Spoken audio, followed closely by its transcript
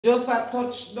Just a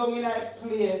touch down in a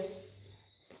place.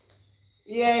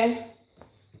 Yeah,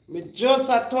 me just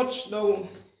a touch down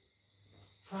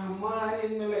from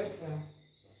morning me left there.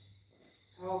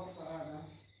 How far?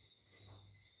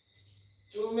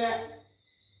 To me,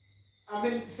 I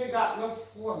mean, forgot my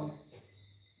phone.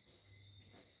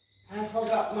 I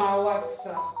forgot my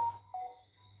WhatsApp.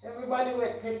 Everybody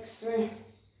will text me.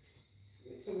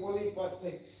 It's a money for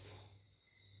text.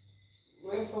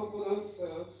 Rest up on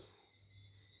yourself.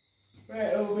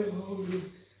 Right over hungry.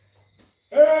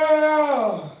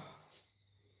 Oh!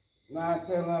 Nah,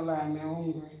 tell no lie, me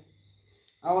hungry.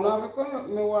 I wanna have to come up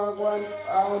me walk one.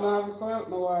 I wanna have to come up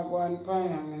me walk one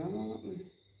pine. I mean, I don't know.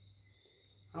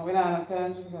 And we don't have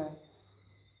time for that.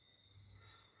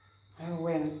 I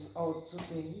went out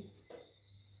today.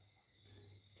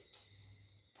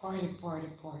 Party, party,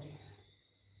 party.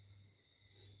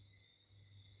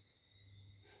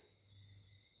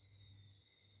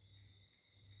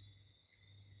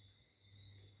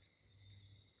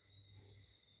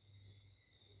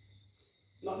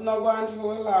 Nothing no going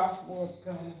for a laugh about,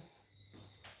 guys.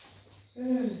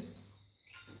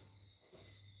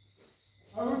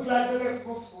 I would like to left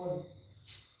my phone.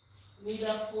 Need a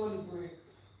phone break.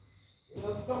 You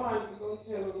must come on to go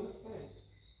tell them what's saying.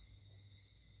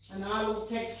 And all who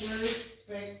text me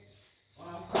respect. When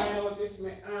I find out if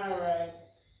me alright.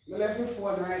 I left your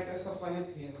phone right just up on the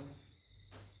table.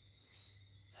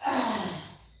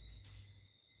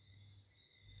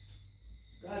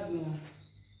 God no.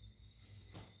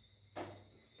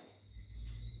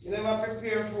 You never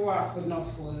prepare for work with no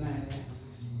phone neither.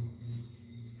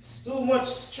 It's too much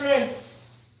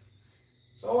stress.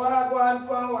 So what I go on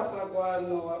for what I go on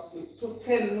now. To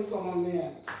 10 look come on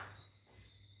here.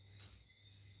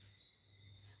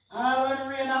 And when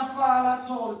rain a fall at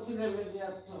all, till every day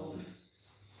at all.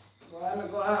 So I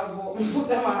go have about me put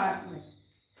them at me.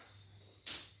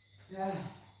 Yeah.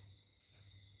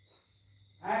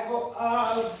 I go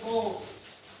all about.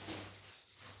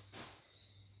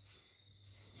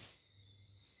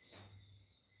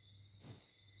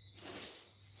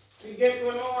 You get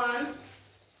what I want?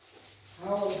 I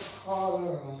always call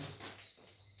around.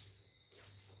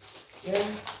 Yeah?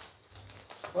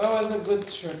 Well, it was a good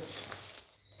trip.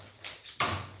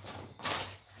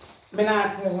 But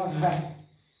I tell her, like,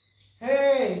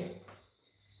 hey,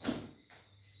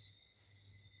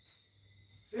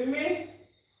 for me,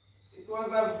 it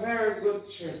was a very good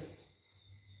trip.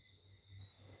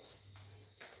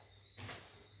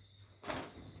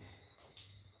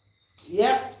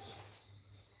 Yep.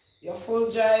 You're full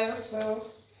joy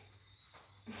yourself.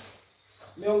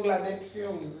 I'm glad that you're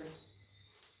hungry.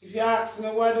 If you ask me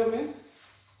what do me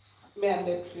and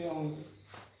that you're hungry.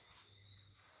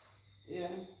 Yeah.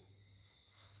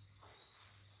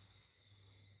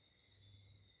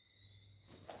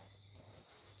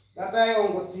 That I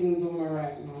hungry thing do me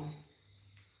right now.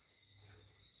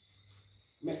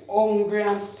 I'm hungry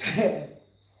and tired.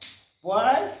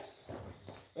 Why?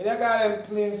 When you got them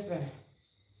place there,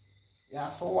 you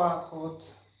have to walk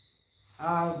out.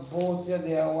 All both you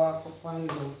there walk up and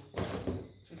down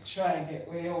to try and get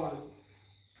where you want.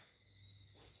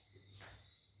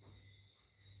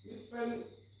 You spend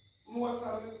most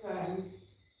of the time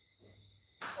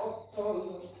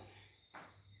uptown.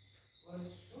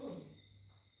 What's true?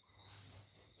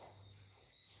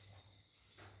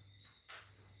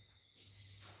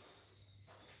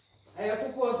 I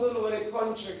suppose to know the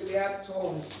country, they are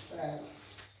town style.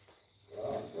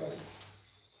 Okay.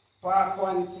 Park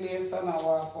one place and I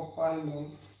walk up and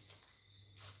down.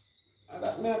 And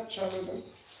that may actually do.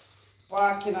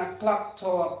 Park in a clock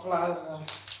tower plaza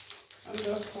and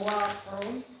just walk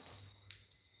around.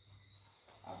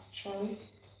 Actually.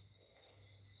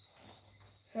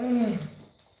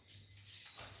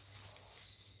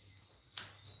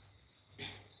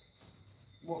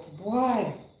 But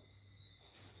boy,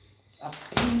 a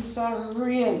piece of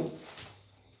rain.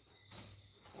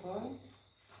 Boy,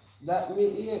 that me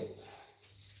eat.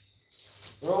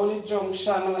 Round the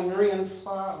junction when rain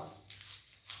fall.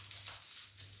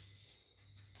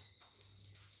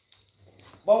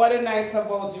 But what is nice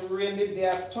about the rain the day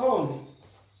at town?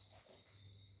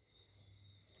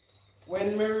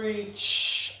 When we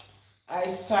reach, I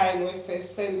sign we say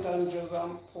St. Andrews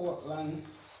and Portland.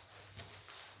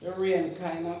 The rain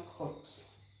kind of cut.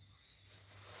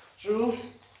 True?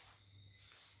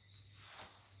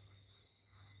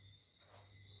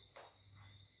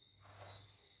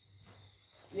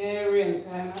 Yeah, rain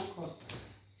kind of cut.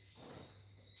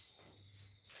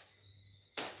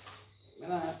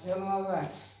 I tell no lie.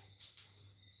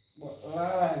 But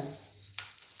Lord,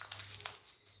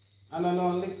 I don't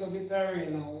know a little bit of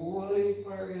rain, a whole heap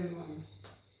of rain, man.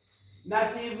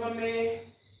 Not even me,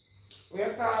 what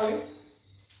you call it?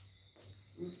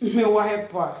 Me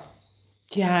wiper.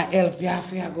 Can't help you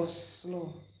if you go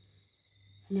slow.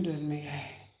 Me do me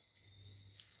eye.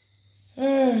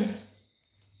 You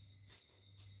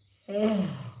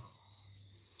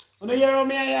know hear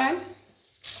me again?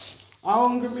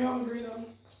 I'm hungry now.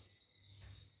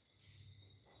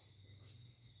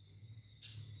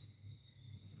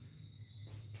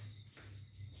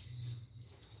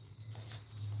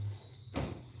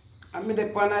 I'm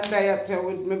on a diet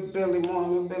with my belly more,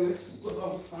 my belly go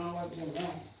down from what you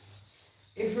want.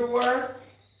 If it work,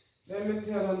 let me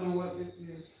tell you what it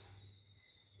is.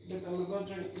 But I'm going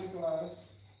to drink my glass.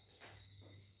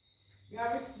 You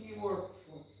have to see work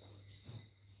first.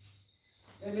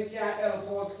 Then you can help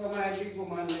out some of my big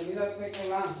woman. It don't take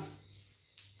long.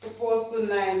 Supposed to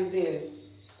 9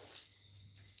 days.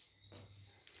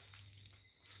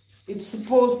 It's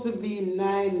supposed to be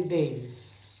 9 days.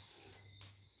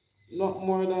 Not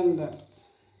more than that.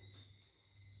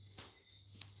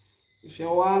 If you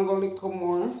want to go a little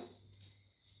more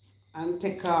and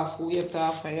take off weight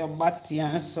off of your body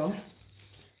and so.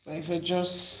 But if you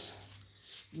just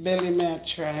belly may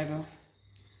try though.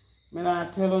 I'm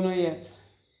not telling you yet.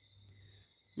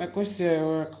 Make us see your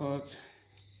workout.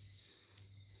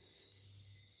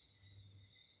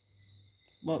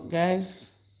 But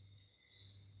guys,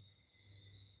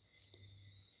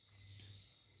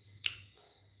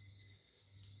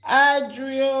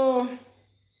 Adrio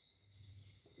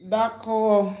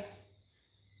Daco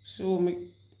show me.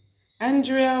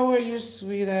 Andrea, where you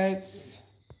sweetheart?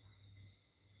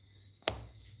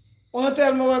 Wanna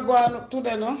tell me we're going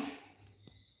today, no?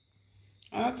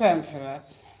 I don't have time for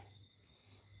that.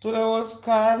 Today was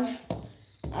calm.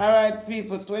 Alright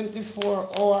people,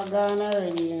 24 hours gone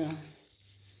already, you know.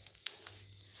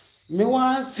 Me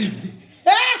want to see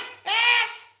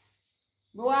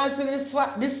me want to see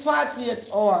this 48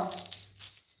 hours.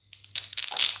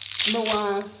 Me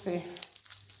want to see.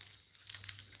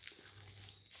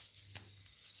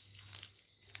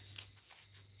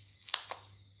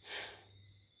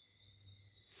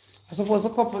 I suppose a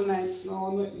couple nights now,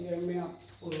 I'm not hear me up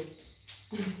full.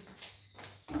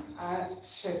 I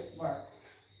check back.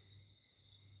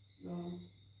 No.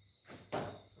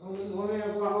 So when I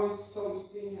go out with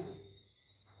something.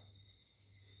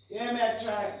 Yeah, me I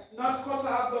try. Not cut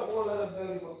off the whole of the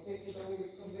belly, but take it away a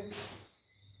little bit.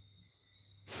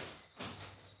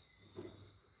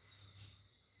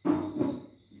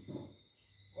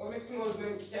 When we close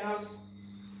them calves.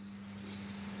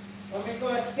 When we go,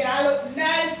 it can look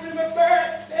nice in my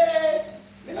birthday.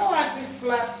 Me don't want it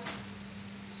flat.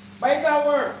 But it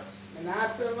work. Me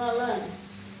not tell my line.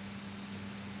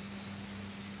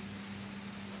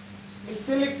 The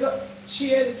silica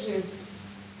changes.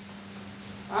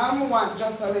 I want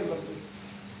just a little bit.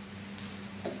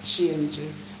 It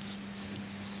changes.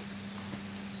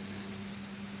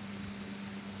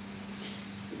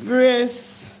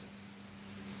 Grace.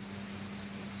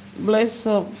 Bless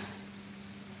up.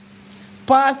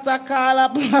 Pastor Carla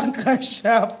Blanca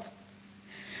shop.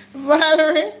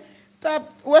 Valerie,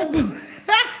 top web.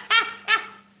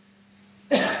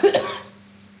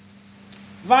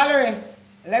 Valerie,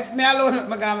 left me alone with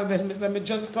my gamma bed. I said, me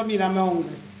just come in and I'm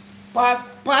hungry.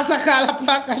 Pastor Carla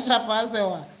Blanca shop and say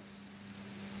what?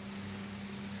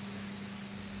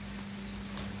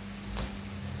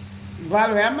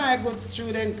 Valerie, am I a good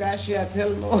student? Because she tell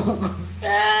me,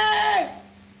 hey!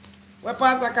 Where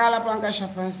Pastor Carla Blanca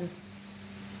shop and say?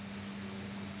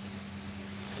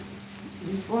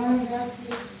 This one,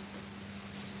 glasses?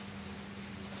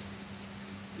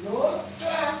 No,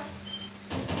 sir.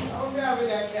 I'll be able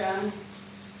to can.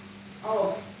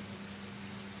 Oh.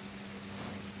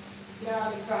 Yeah,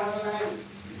 the Caroline.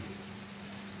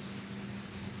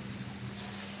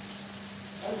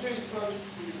 I'll drink some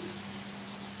tea.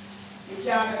 You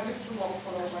can't get this to work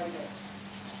for nobody else.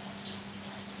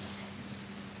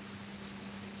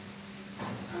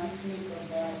 And see for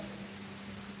that.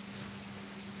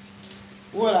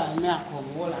 Hold on, now come.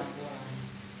 Hold on.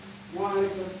 One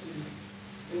little thing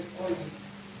with oil.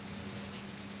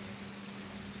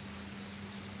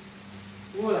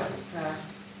 Hold on, car.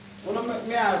 Don't make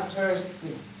me all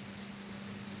thirsty.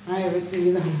 And everything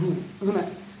is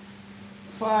on.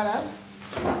 Father,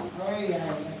 oh yeah,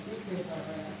 like you say,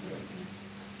 Father, I said.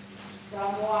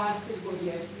 Come on, sit good,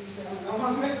 yes. I'm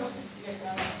going to make up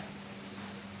this.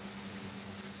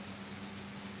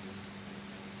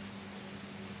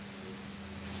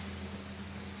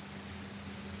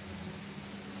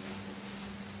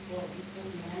 Oh, it's a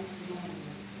nice morning.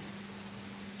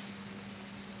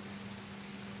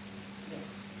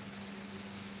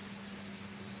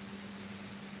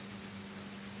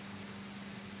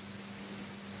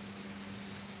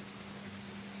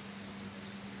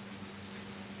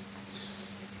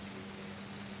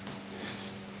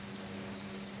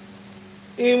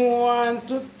 Him want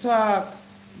to talk,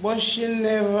 but she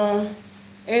never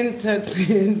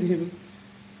entertained him.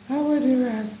 How would the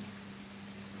rest?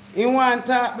 He want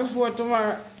to talk before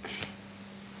tomorrow.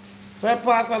 So I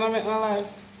pass on and make my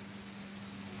life.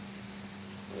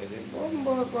 Where the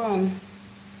bumble gone?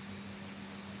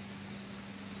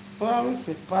 What am I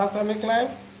say? Pass on make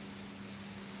life?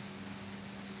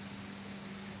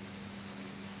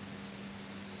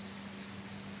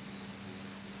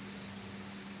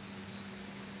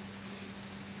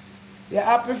 You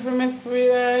happy for me,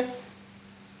 sweetheart?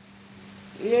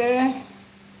 Yeah.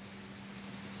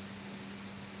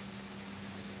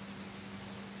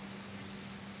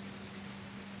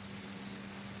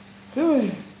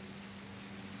 Good.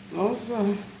 No,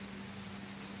 sir.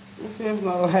 Let's see if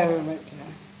not live in my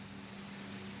car.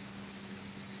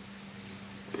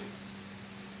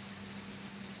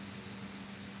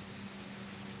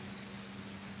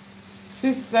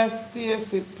 Sister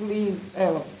Stacy, please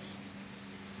help.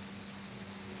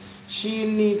 She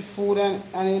need food and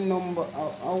a number.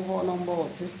 Our number.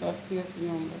 Sister Stacy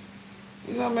number.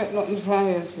 You don't make nothing from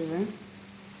yesterday.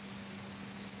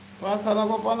 Pastor, I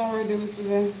go up on a rhythm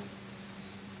today.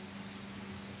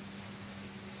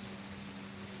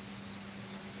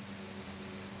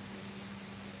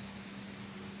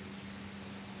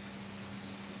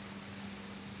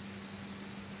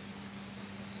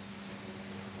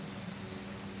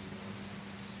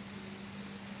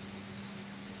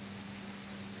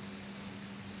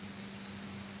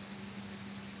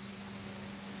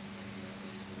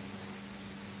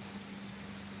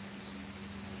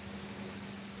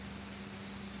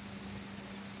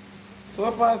 So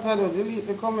what Pastor do? Delete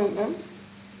the comment them?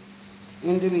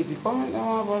 And delete the comment them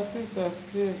about Sister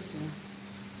Stacy.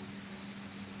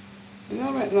 You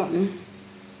don't make nothing.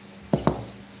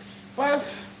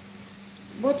 Pastor,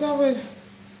 but I will.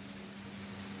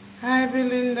 Hi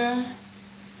Belinda.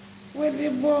 With the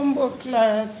bumbo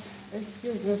cloth.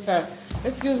 Excuse me, sir.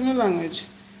 Excuse me language.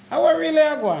 How are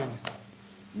really going?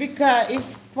 Because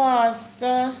if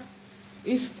Pastor,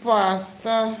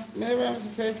 maybe I'm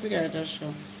say cigarette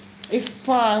show. If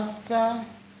Pastor,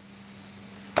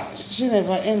 she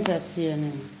never entertain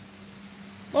him.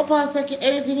 But Pastor,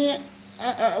 anything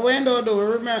when do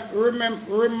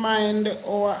remind the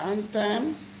hour and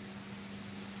time?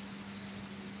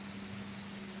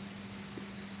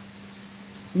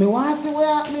 Me want to see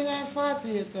what happened in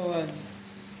 48 hours.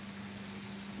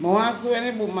 Me want to see when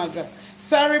the book my drop.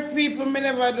 Sorry people, me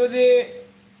never do the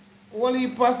whole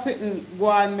heap of sitting go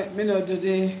on, me no do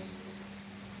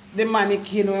the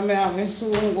mannequin when me have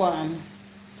soon go on.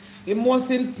 The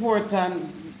most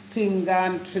important thing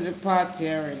gone for the party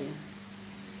already.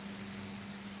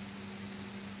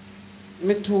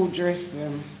 Me too dress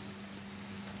them.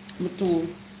 Me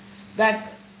too.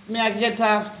 That me I get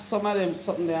off some of them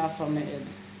something there from my head.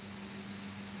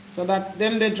 So that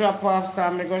them they drop off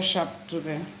because I go shop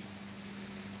today.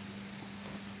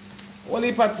 All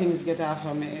heap of things get off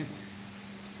of my head.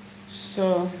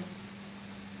 So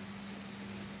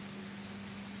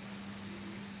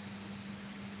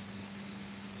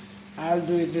I'll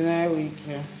do it in a week.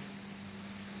 Yeah.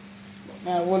 But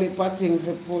my whole heap of things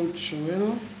for pull through, you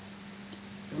know.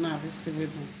 Don't have to see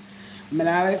with them.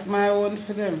 I left my own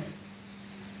for them.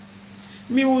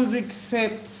 Music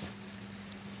set.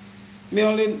 Me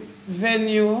only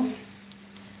venue.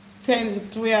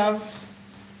 Tent we have.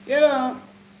 You know,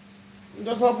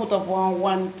 just I'll put up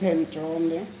one tent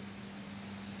only.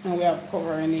 And we have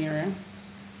covering area.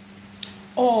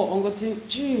 Oh, I'm going to think,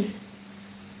 gee,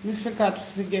 I forgot to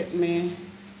forget me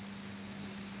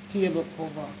table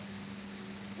cover.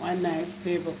 One nice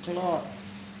tablecloth.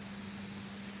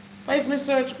 But if I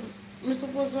search, I'm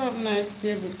supposed to have nice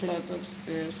tablecloth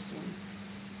upstairs too.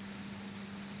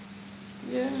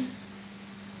 Yeah.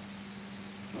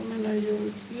 I'm gonna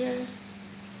use, yeah.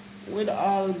 With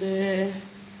all the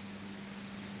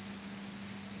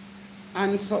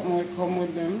and something will come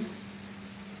with them.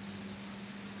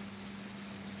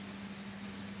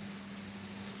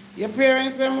 Your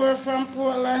parents them were from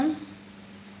Poland?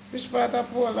 Which part of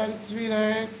Poland,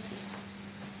 sweetheart?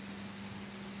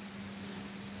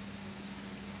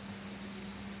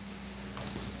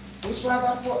 Which part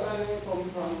of Portland do you come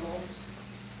from, love?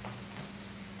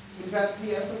 Is that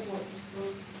Tia support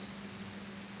school?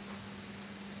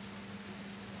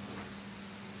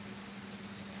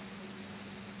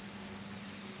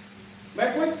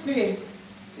 Make we see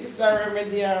if the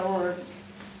remedy work.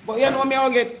 But you know me,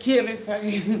 I'll get careless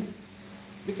again.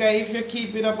 Because if you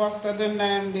keep it up after the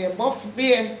 9 days, Buff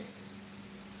Bay,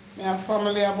 I have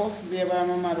family of Buff Bay by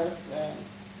my mother's side.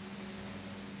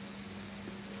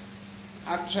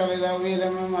 Actually, the way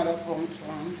that my mother comes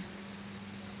from.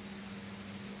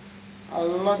 A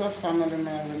lot of family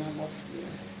may have in a buffet.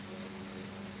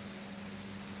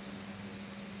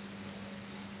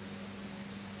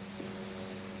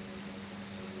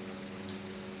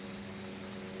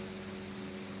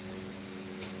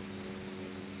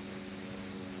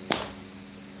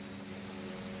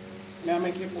 May I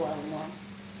make it boil more?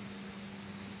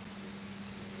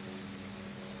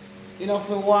 You know,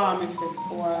 for warm, if it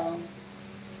boil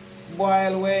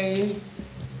way,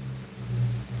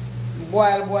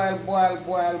 boil.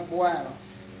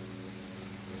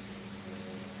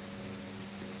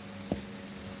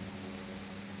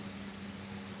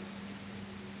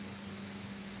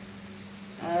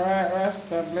 Alright,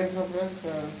 Rasta, bless up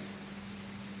yourself.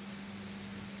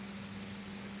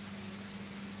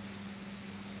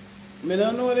 I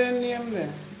don't know their name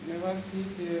there. Never see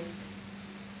this.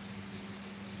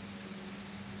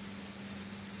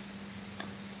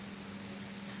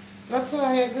 That's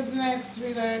all here. Good night,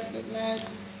 sweetheart. Good night.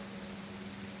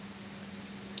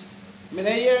 I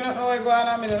don't hear nothing going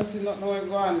on, I don't see nothing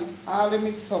going on. All the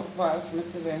mix up past me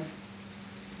today.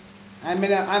 And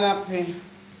I'm unhappy.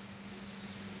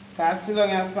 Because I sit down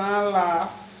and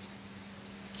laugh.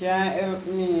 Can't help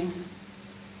me.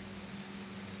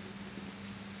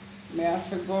 I have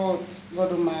to go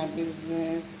do my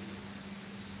business.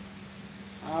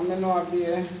 I know I'll be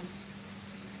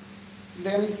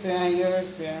them saying, you're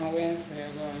saying, when say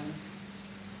going.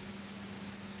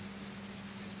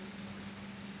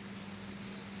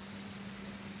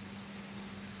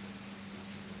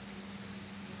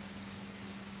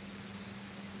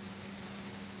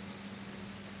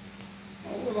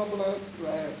 I'm going to go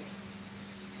like,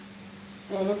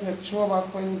 I just said, throw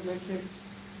back when they keep.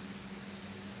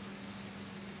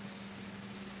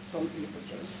 Some people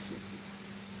just sit.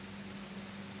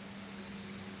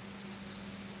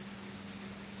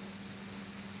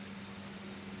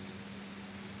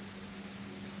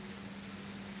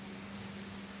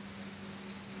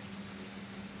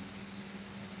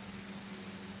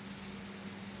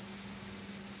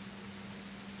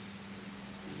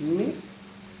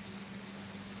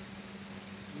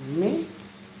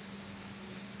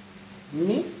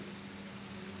 Me,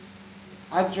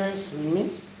 address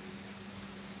me.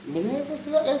 Me never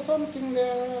see that there's something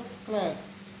there, Clyde.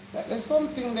 That there's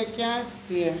something they can't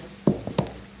stay.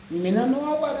 Me don't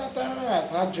know what that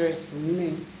is. Address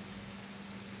me.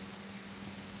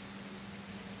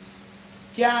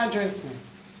 Can't address me.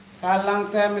 For a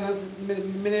long time, I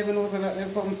never know that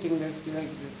there's something that still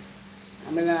exists.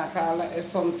 I mean, I call it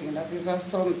something. That is a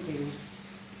something.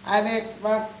 And it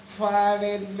back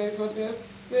forward, bless up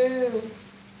yourself.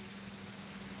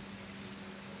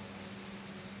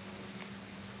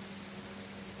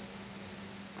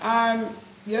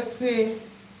 You see,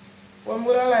 what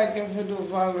would I like if you do,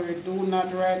 Valerie, do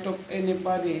not write up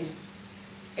anybody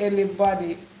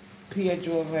page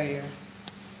over here.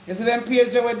 You see them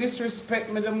page that will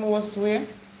disrespect me the most way?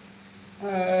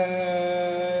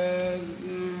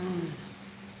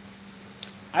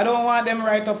 I don't want them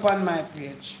right up on my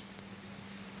page.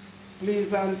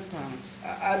 Please and thanks.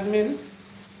 Admin,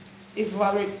 if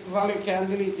Valerie can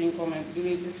delete in comment,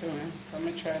 delete it for me. Come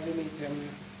and try to delete them.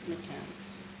 You can.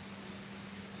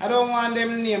 I don't want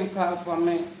them name called on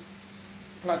my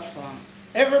platform.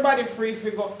 Everybody free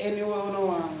to go anywhere we don't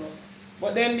want to go.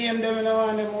 But them name them, we don't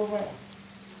want them over.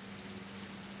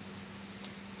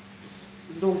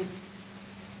 Do.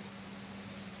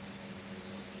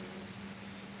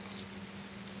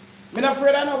 I'm not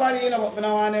afraid of nobody, you know, but I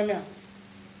don't want them here.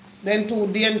 They're too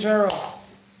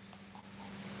dangerous.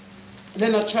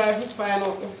 They're not trying to find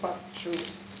out the fact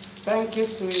truth. Thank you,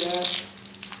 sweetheart.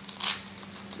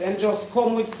 Then just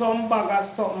come with some bag or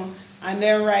something and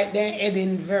then write their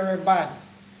heading very bad.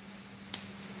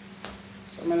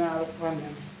 So I'm not look on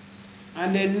them.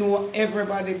 And they know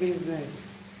everybody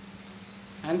business.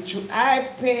 And through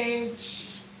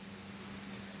iPage,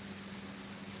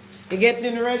 you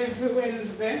getting ready for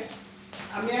Wednesday.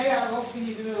 I mean, I have to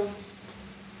feed you.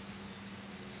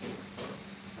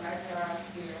 Like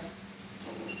last year.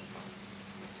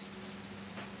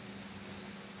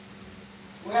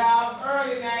 We have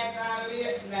early night and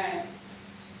late night.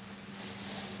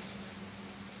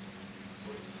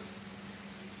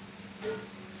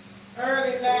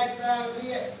 Early night and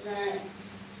late night.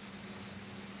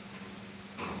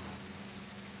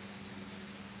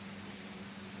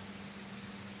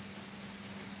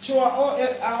 Sure,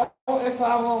 I always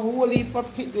have a whole heap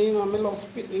of pitney, you know, I love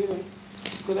pitney, you know.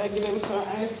 Could I give them some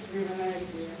ice cream and I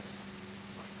do?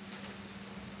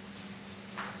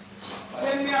 But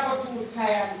then me I got too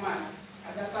tired, man.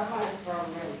 That's my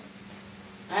problem.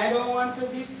 I don't want to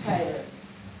be tired.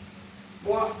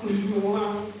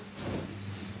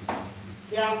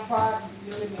 Can't party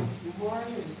till the next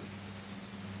morning.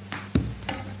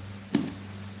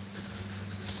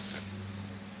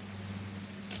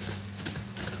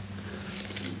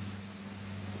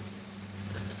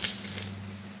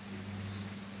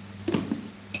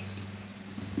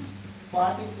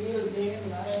 Party till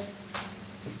daylight.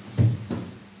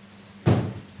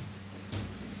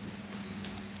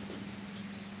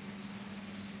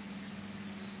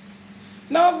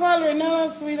 No, Valerie, no,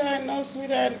 sweetheart, no,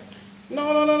 sweetheart.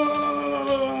 No, no, no, no, no, no, no,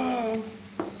 no, no.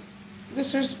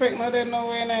 Disrespect, no, there's no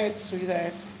way night,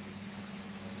 sweetheart.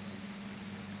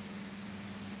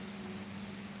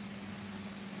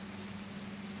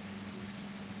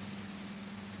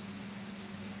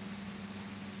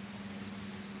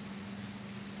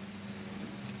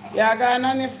 Yeah, I got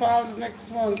Nanny Falls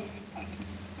next month.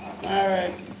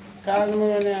 Alright. Call me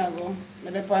when I go.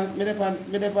 Me dep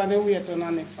on the way to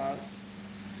Nanny Falls.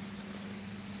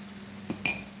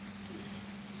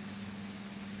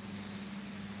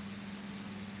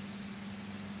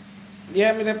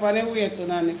 Yeah, me dep on the way to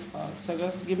Nanny Falls. So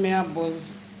just give me a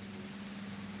buzz.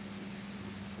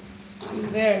 I'm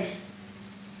there.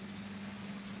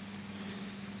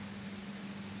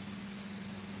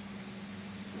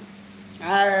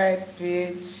 Alright,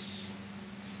 Paige.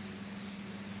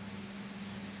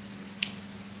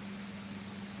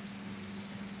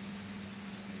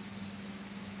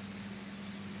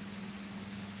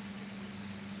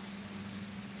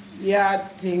 Yeah,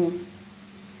 thing.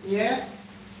 Yeah?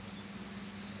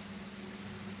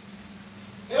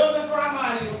 It was a front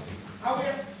man, you. How we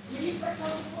me eat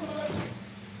breakfast for my life?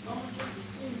 No, I'm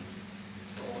drinking.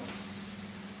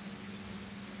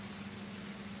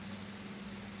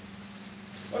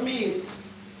 What me eat?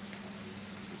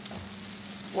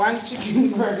 One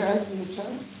chicken burger,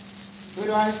 with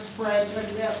one spread,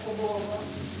 like we have come over.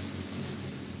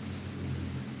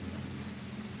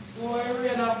 No, every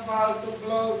enough fall to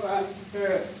clothes and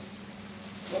skirt.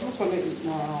 But I'm going to eat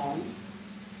more around.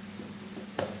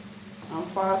 And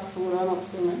fast food, I don't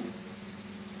feel me.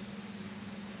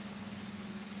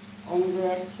 Hungry,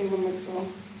 I kill me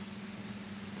too.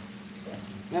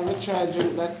 Never try to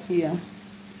drink that tea.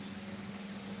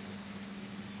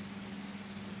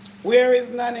 Where is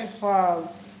Nanny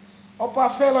Falls? Upper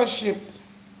Fellowship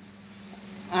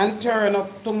and turn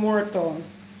up to Moortown.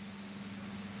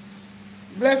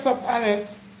 Bless up on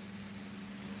it.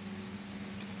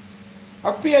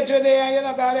 A page there and you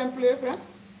not got them place, eh?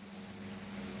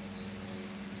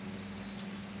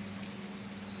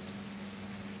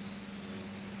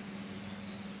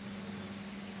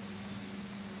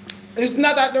 It's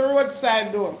not at the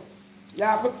roadside though. You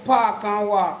have to park and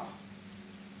walk.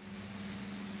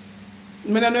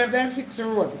 I don't know if they fix the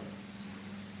road.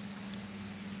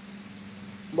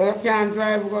 But you can't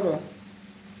drive go there.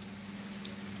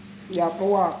 You have to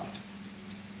walk.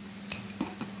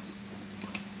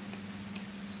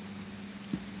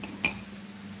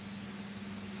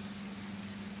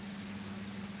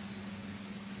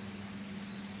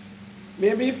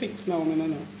 Maybe fix now, I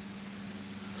don't know.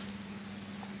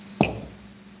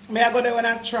 May I go there when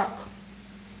I truck?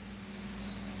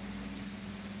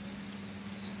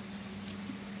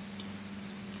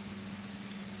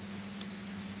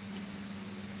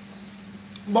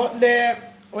 But the,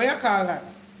 what you call that?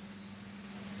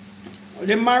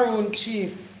 The Maroon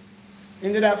Chief,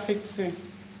 ended up fixing.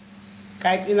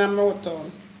 Kite in a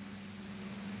Motown.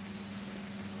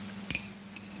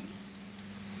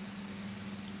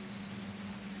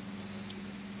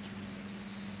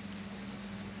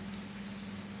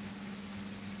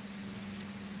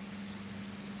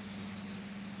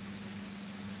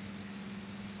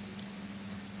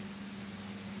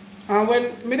 And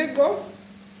when me did go,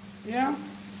 yeah,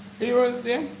 he was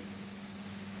there.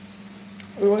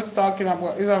 We was talking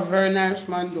about, he's a very nice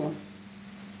man though.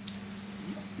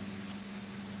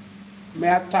 Me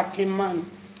attack him man.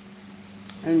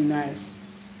 And nice.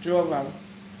 Jovial.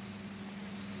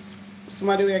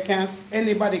 Somebody where can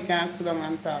anybody can sit down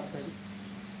and talk with him.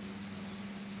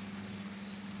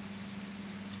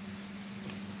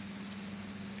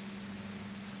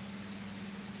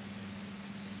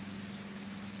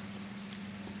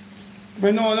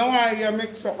 But no why you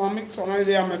mix up and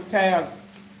I'm tired.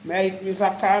 I eat with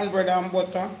a cornbread and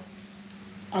butter.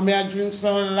 And I drink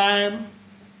some lime,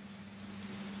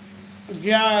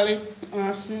 garlic, and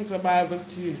I drink a Bible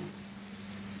tea.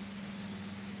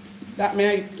 That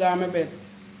I eat to my bed.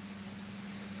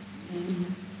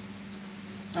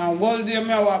 And one day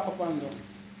I walk up and down.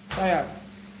 Tired.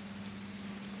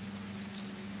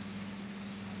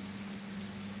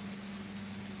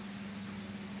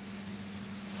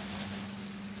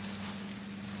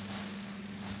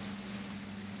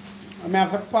 I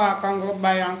have to park and go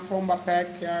buy and come back to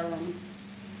the car.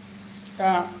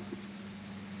 Because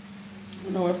I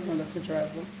know if I'm going to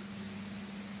drive.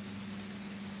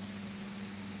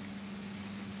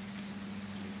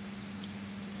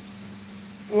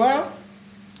 Well,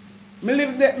 me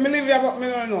live here, but me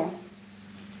don't know.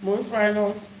 Me will find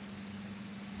out.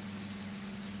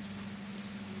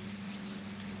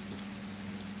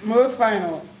 Me will find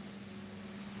out.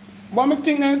 But me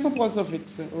think they're supposed to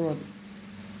fix the road.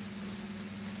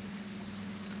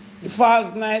 The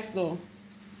fall's nice though.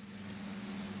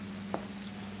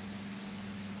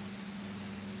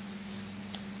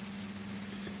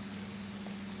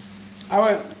 I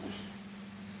went.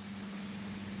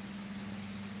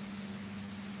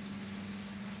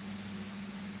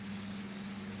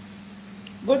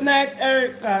 Good night,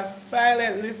 Erica,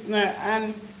 silent listener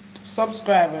and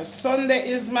subscribers. Sunday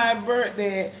is my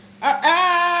birthday.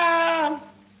 Yeah,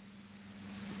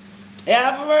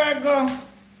 Virgo.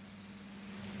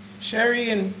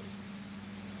 Shireen.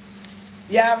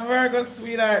 Yeah, Virgo,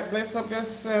 sweetheart. Bless up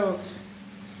yourself.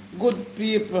 Good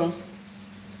people.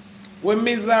 We're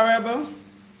miserable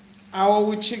and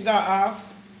we trigger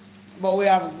off, but we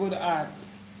have a good heart.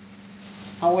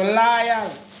 And we're loyal.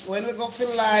 When we go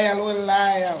feel loyal, we're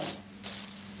loyal.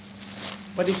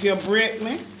 But if you break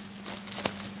me,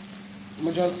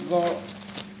 we just go.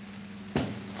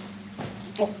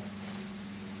 Oh,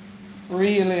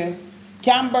 really?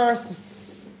 Can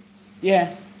burst.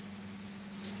 Yeah.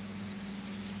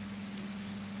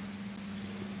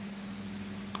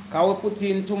 Because we put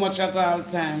in too much at all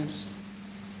times.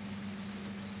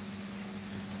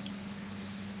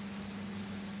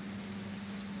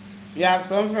 You have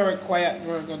some very quiet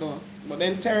Virgo though, but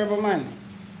then terrible man.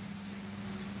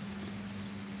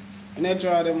 And they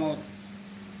draw them out.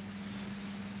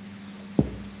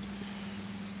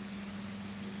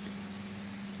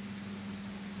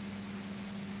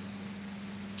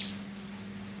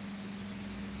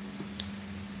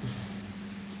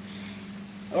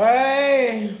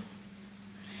 Hey,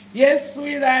 yes,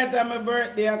 sweetheart, on my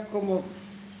birthday I come up.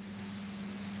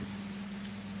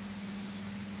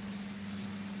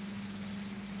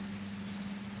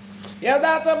 Yeah,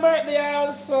 that's a birthday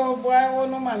also, boy, I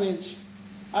want to manage.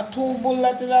 A 2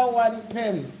 bullet in a 1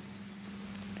 pen.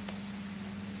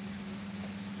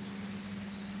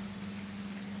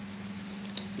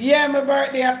 Yeah, my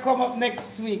birthday will come up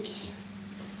next week.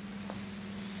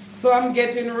 So I'm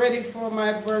getting ready for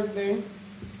my birthday.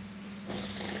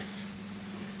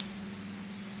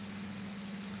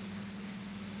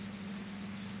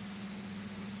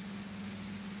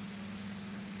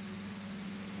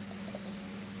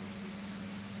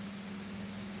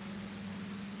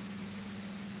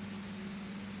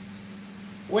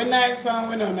 We're nice and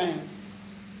we're not nice.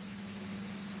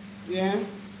 Yeah?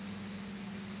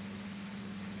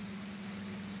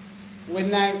 We're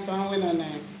nice and we're not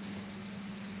nice.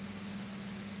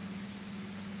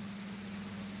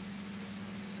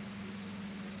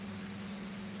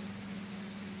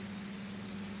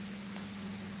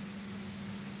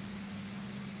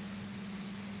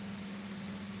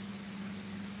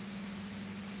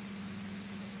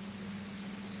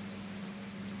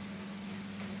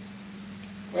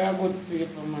 We are good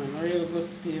people, man. Real good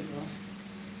people.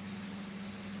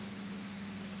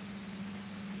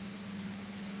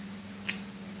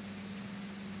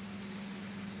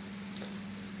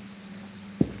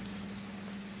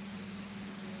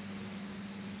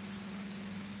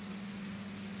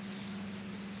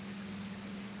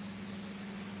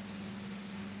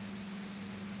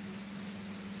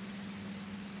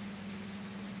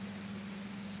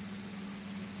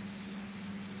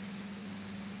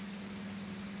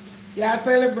 Yeah, I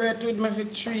celebrate with me for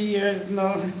 3 years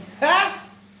now.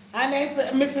 And they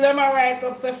say, me see them a write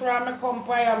up, say from me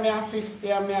compare me a 50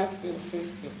 and me a still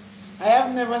 50. I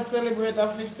have never celebrated a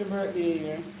 50th birthday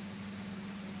year.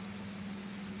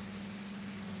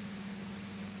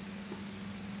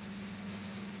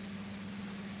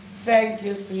 Thank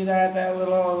you, sweetheart. I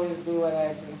will always do what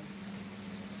I do.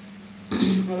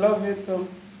 I love you too.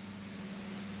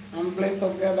 And bless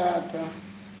up your daughter.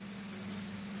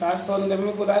 Because Sunday,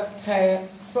 me good at tired.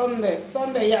 Sunday,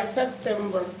 yeah,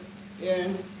 September.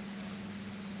 Yeah.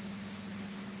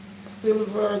 Still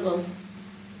Virgo.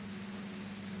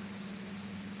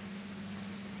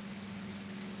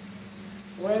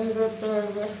 Wednesday,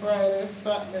 Thursday, Friday,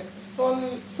 Saturday.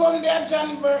 Sunday,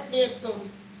 John's birthday too.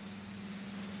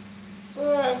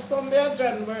 Right, Sunday,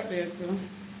 John's birthday too.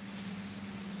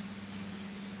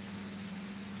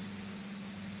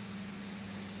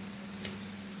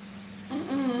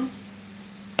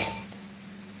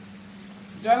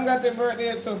 John got a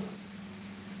birthday too.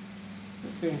 You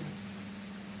see.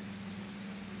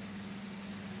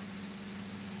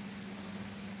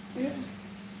 Yeah.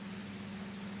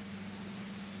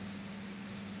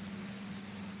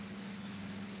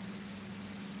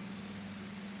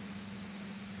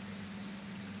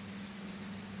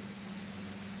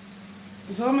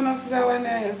 So I'm not that one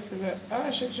there yesterday. I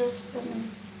should just come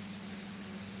in.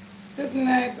 Good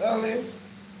night, Olive.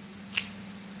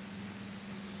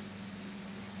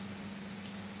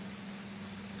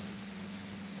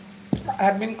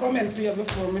 I've been coming to you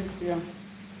before, miss you.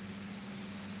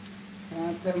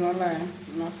 I tell no lie,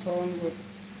 not sound good.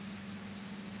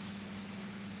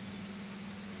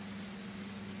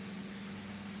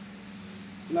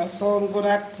 Not sound good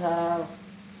at all.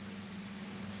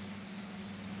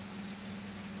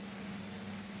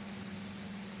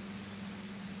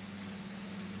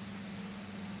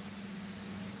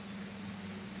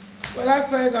 Well,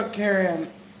 that's how you got carry on.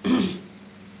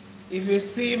 If you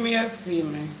see me, you see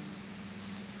me.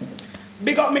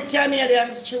 Big up my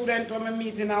Canadian student when I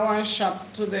meet in one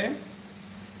shop today.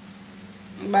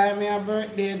 Buy me a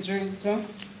birthday drink too.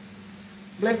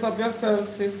 Bless up yourself,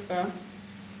 sister.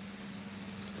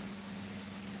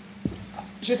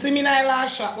 She see me in the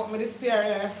last shop, but I did see her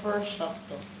in the first shop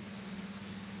too.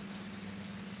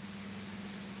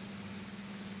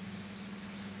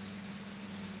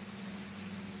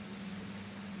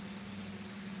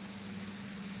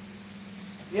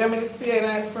 Yeah, I did see her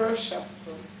in the first shop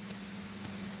too.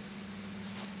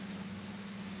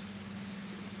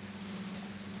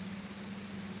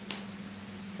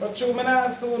 But you me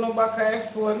not see no back of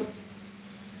phone.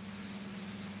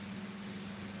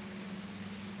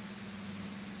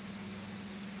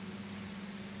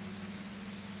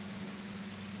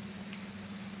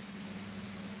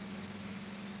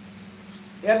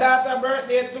 Your daughter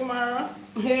birthday tomorrow?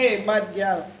 Hey, bad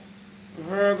girl.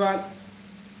 Virgo.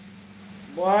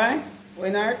 Boy,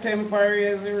 when our temper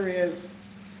is raised,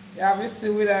 you have to see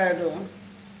with her though.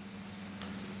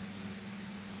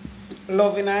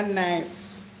 Loving and nice.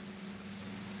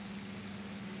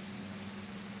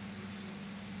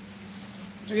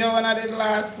 Do you know what I did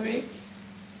last week?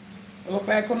 It look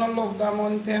like I don't love that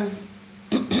mountain.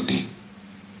 I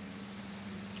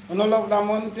don't love that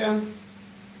mountain.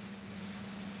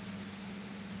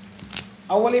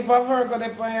 I will leave a Virgo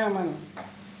there for you, man.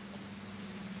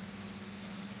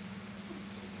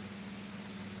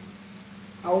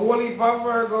 I will leave a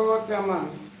Virgo out there, man.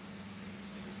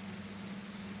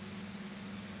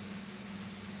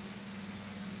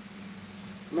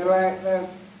 Me like that.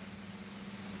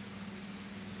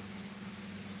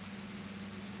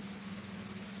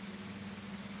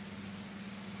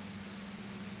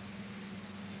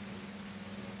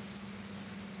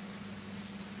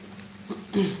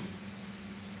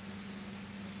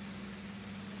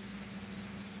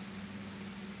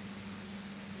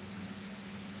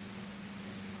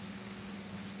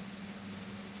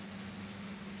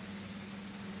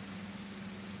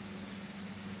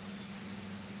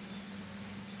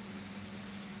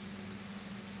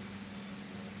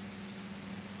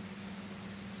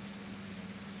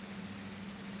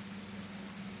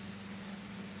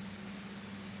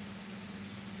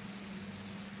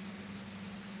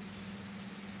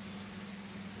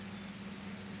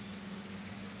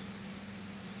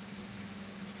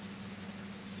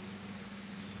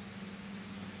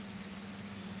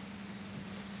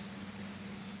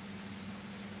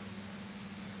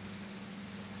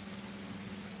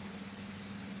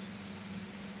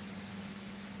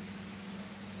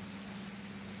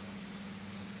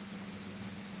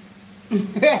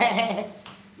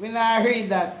 We not read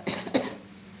that.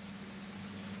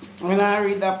 We not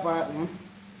read that part.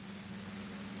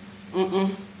 No?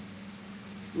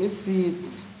 Me see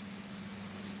it.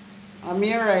 I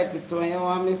may write it when you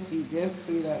want me see it. Yes,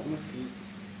 see that me see it.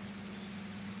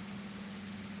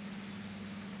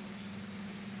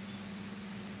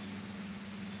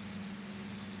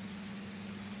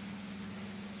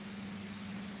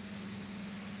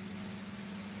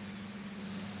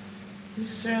 Too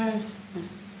stressed.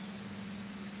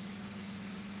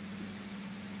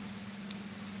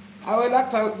 I will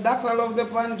doctor love the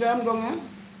pan jam down here.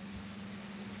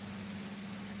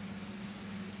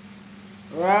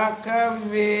 Rock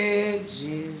of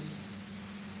Ages.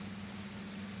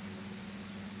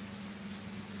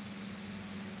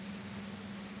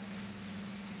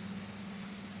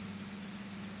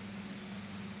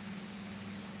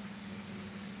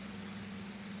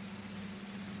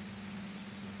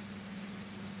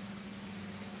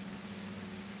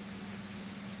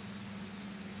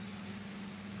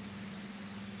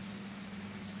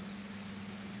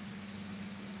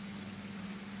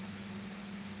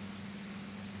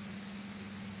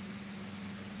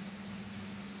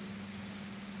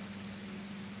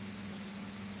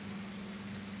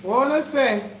 What wanna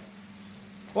say?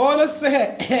 What wanna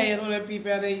say? You know the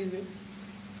people are easy.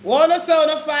 What wanna say?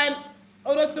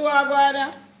 Wanna see what I go on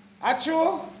there? A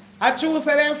true? A true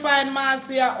say them find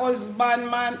Marcia husband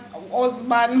man.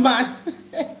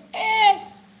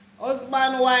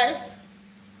 Husband wife.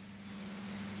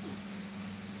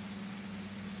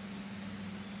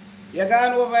 You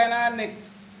gone over in our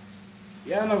next.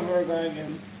 You're not Virgo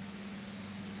again.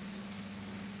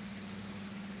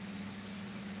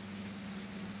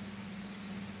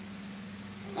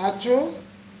 A true?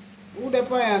 Who the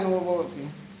pay know about it?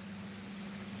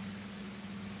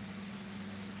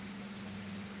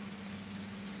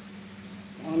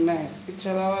 Oh, nice picture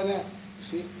of that.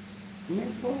 See, me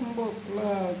bumbo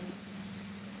cloud.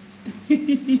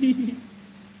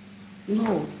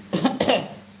 No.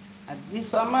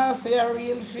 This a man say a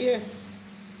real face.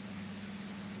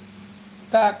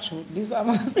 Talk true. This a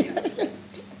man say a real.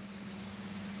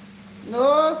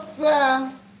 No,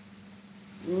 sir.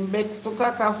 Bex to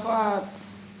Kakafat.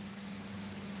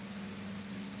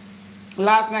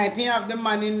 Last night, he have the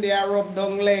man in there rub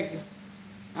down leg.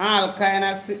 All kind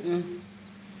of sitting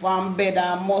on bed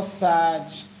and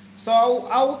massage. So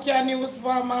how can you use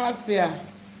pharmacy?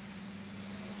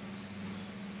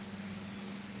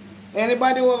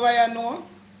 Anybody over here know?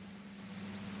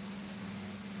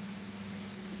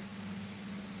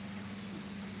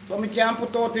 So me can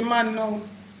put out the man now.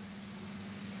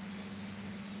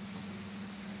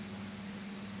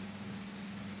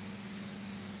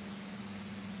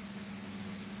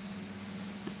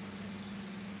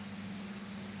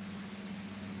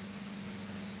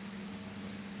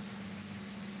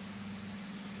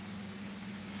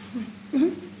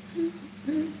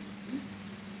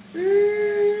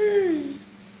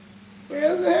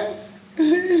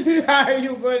 Are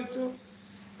you going to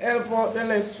help out the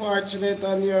less fortunate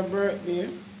on your birthday?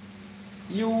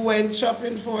 You went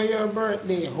shopping for your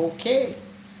birthday, okay.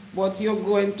 But you're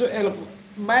going to help.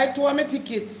 Buy 2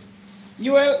 tickets.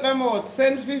 You help them out.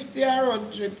 Send 50 or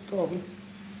 100 come.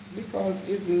 Because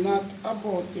it's not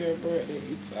about your birthday.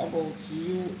 It's about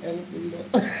you helping them.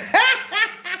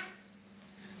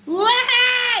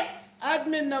 Why?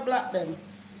 Admin no block them.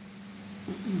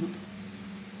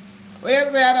 What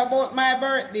you said about my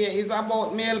birthday is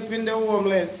about me helping the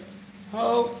homeless.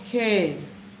 Okay.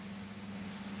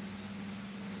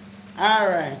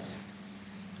 Alright.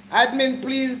 Admin,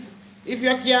 please, if you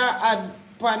can add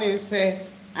panel say,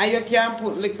 and you can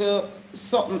put little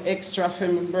something extra for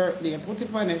my birthday, put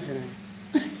it panel for me.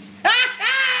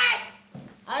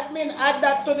 Admin, add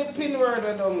that to the pin word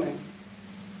down there.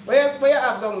 Where you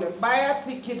have down there? Buy a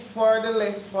ticket for the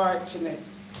less fortunate.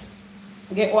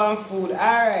 Get one food.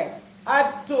 Alright.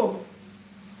 Add 2.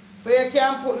 So you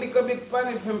can put a little bit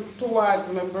money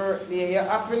towards my birthday. You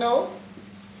happy now?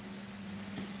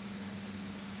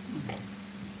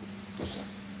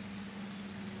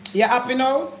 You happy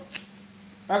now?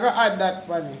 I gotta add that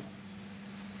money.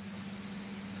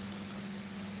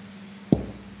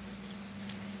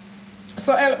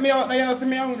 So help me out now, you know, see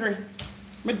me hungry.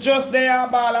 Me just there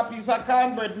ball a piece of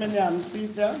cornbread, me yam, see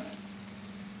it, yeah?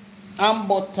 And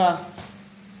butter.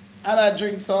 And I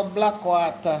drink some black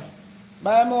water.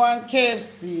 Buy me one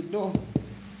KFC, though.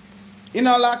 You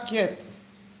know, like yet.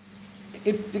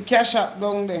 The cash up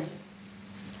down there.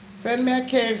 Send me a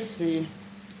KFC.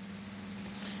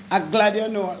 I'm glad you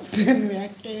know. Send me a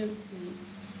KFC.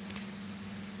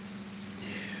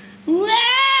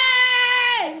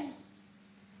 Way!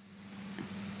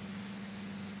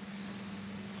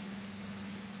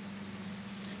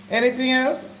 Anything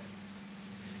else?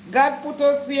 God put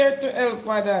us here to help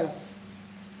others.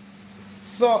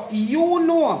 So you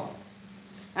know.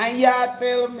 And you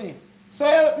tell me. So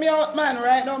help me out, man.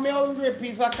 Right now, me hungry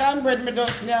piece of cornbread, me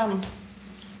just yam.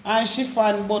 And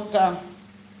chiffon butter.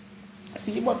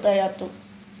 See butter here too.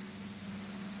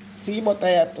 See butter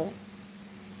here too.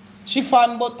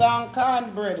 Chiffon butter and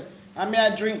cornbread. And me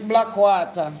I drink black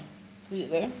water. See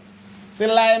there? See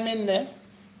lime in there?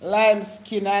 Lime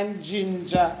skin and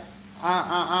ginger.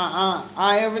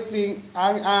 Everything.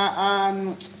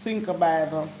 And sink a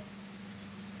Bible.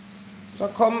 So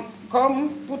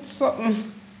come put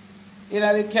something in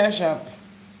the cash app.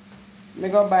 Me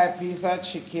go buy a piece of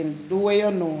chicken. Do what you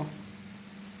know.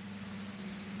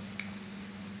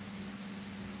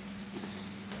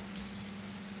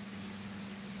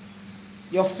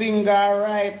 Your finger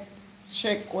right,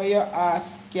 check where your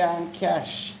ass can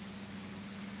cash.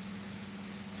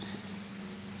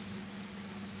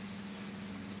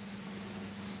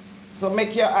 So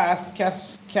make your ass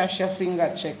cash your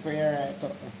finger check where you're right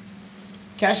up.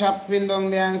 Cash up pin down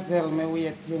there and sell me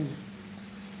waiting.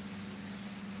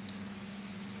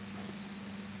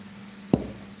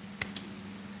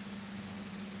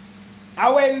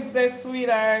 A Wednesday,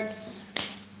 sweethearts.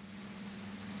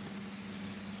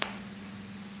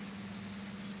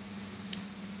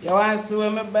 You want to see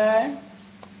what me buy?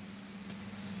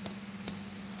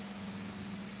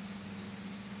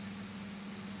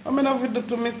 What me not do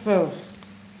to myself?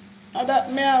 And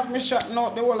that me have me shot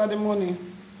out the whole of the money.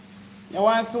 You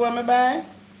want to see what me buy?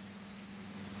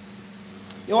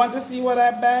 You want to see what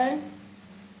I buy?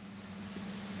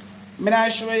 Me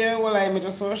not show you all I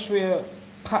just show you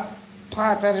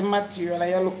part of the material.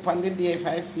 I look on the day if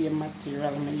I see a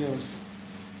material I use.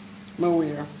 I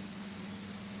wear.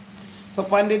 So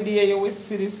on the day you will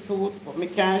see the suit, but I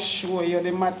can't show you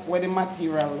what the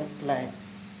material look like.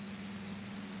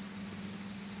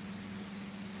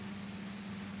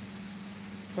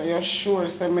 So you're sure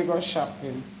so me go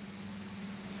shopping.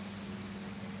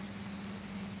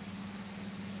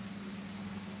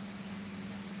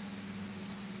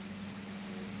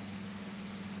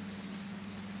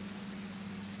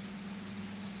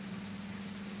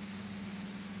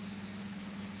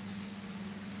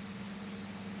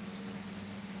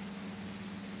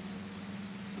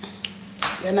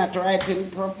 You're not writing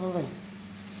properly.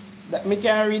 That me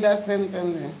can't read a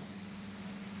sentence there.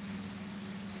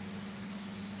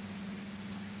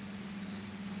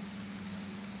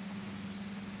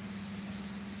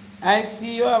 I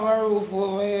see you have a roof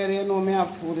over here, you know me have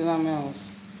food in my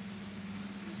house.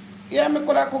 Yeah, me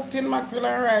could have cooked tin mackerel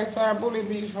and rice or bully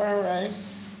beef and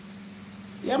rice.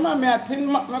 Yeah, man, me a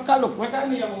tin mackerel, look, I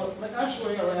can name out, I can show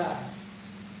you where.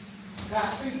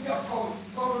 Because since you come,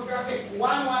 we can take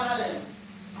one of them.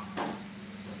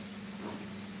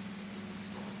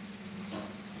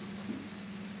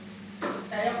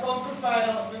 And you come to find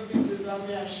out the business and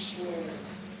me a show you.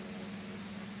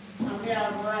 And me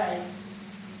have rice.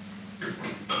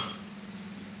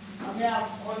 And me have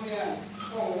onion.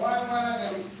 Oh, one of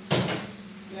them.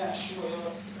 Yeah,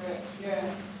 sure.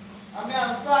 Yeah. And me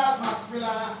have salt, mackerel,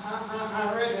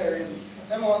 and red herring.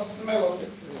 They must smell of the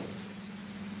place.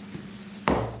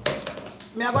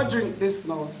 Me I go drink this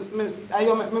now. I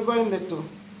go in there too.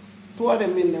 Two of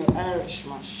them in the Irish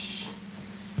mash.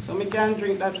 So me can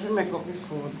drink that to make up the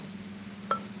food.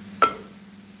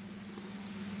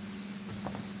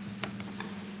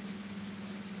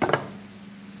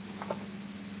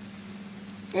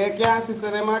 You can't see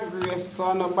them are grace,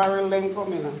 so no barrel then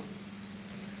come in.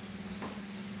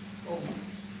 Oh.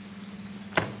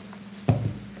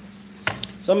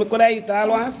 So me could eat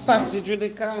all one sausage with the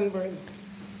cornbread.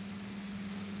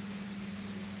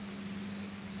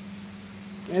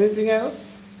 Anything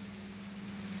else?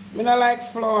 Me not like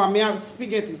flour, me have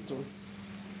spaghetti too.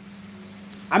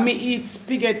 I me eat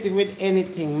spaghetti with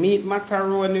anything. Me eat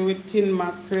macaroni with tin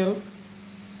mackerel.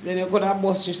 Then you could have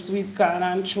bust your sweet corn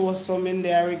and throw some in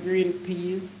there with green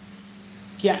peas.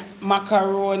 Yeah,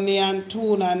 macaroni and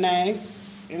tuna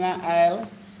nice in an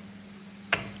aisle.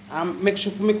 And make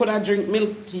sure me could have drink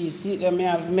milk tea. See them me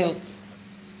have milk.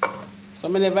 So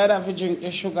I never have to drink the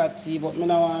sugar tea, but I don't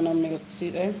want no milk. See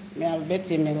there? I have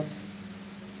better milk.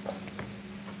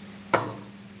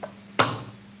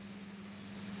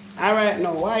 Alright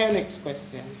now, why your next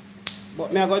question?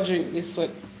 But I go drink this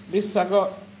one. This I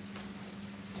got.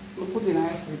 I put in the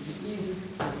fridge. Easy to do.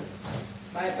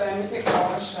 By the time I take a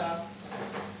wash off,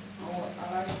 I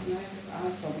like this knife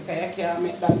and some because I can't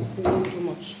make that cool too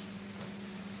much.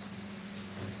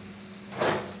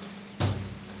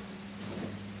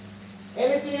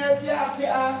 Anything else you have to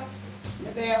ask?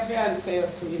 I have to answer you,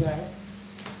 sweetheart.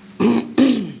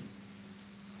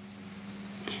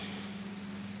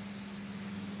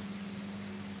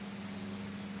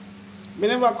 I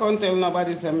never can tell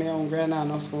nobody say I'm hungry and I have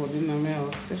no food in my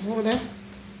house. See food there?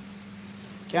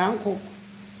 Can't cook.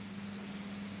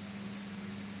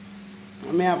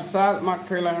 I have salt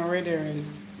mackerel and red herring.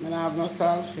 I have no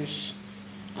salt fish.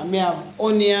 I have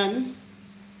onion,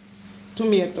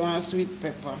 tomato and sweet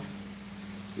pepper.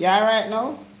 You alright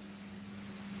now?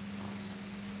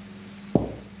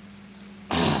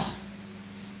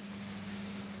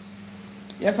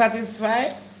 You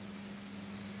satisfied?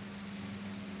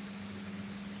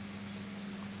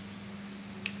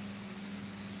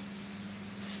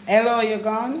 Hello, you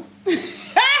gone?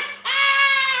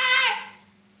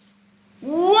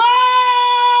 Why,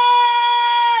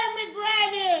 me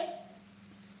granny?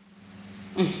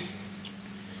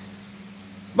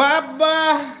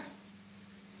 Baba.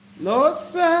 No,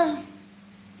 sir.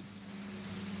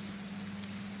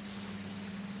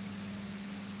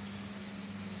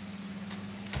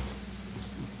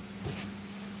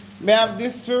 Me have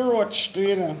this for roach too,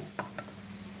 you know.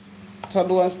 So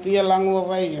don't stay long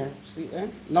over here. See there?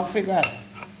 No forget.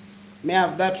 Me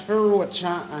have that for roach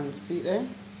and see there?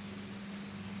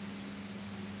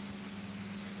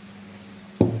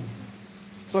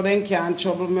 So they can't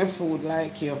trouble my food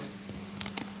like you.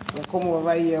 You come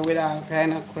over here with all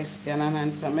kind of question and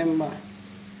answer. Remember,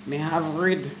 me have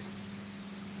read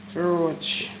to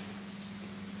roach.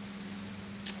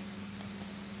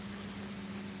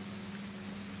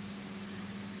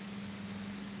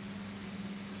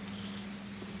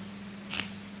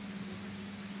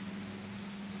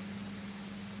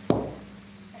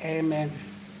 Amen.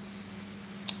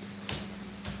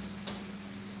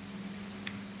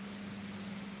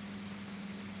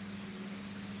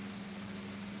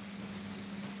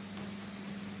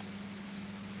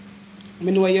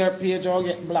 I know your page will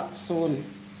get blocked soon.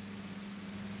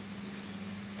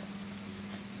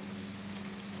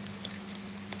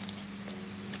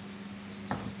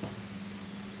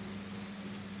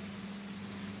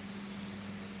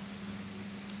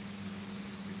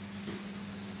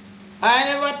 I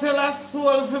never tell a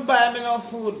soul if you buy me no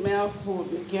food. Me have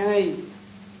food. Me can't eat.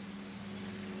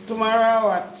 Tomorrow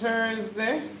or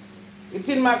Thursday,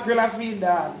 eating mackerel feed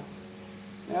dog.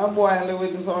 I boil it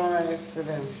with some rice to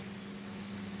them.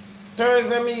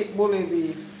 Thursday me eat bully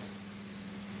beef.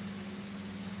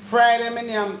 Friday me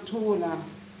am tuna.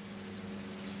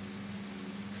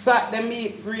 Saturday me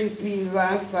eat green peas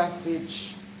and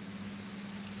sausage.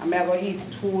 And I go eat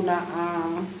tuna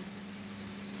and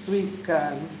sweet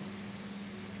corn.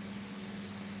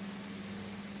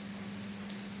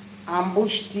 And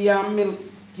bush tea and milk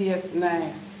taste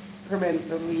nice.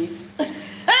 Pimento leaf.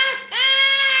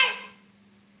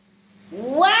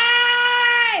 Why?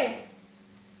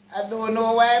 I don't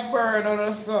know why I burn on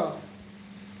the sun.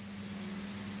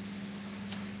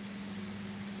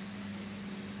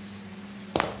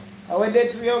 I went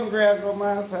there too hungry I go,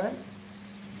 master.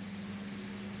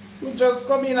 I just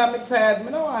come in and I'm tired.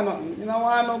 I don't want nothing. I don't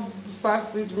want no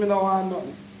sausage. I don't want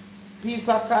nothing. Piece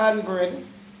of cornbread.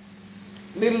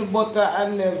 Little butter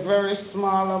and a very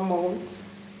small amount.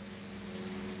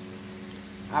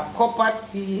 A cup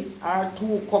of tea or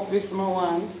 2 cups if I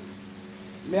want.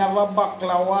 I have a bottle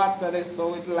of water there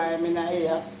so with lime in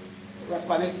here. Wrap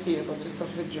on the table just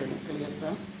for drink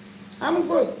later. I'm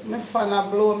good. My fan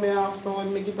blow me off so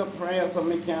when I get up from here so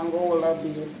I can go all a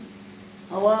bed.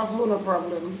 I won't have no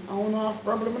problem. I won't have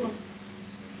problem. No.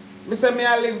 I say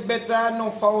I live better no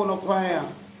for no here.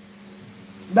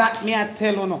 That me I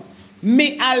tell you no.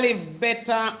 Me I live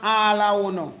better all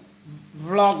I know.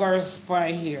 Vloggers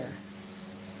by here.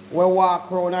 We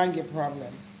walk around and get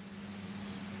problem.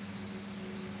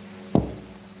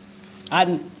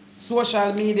 And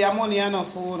social media money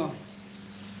enough for no.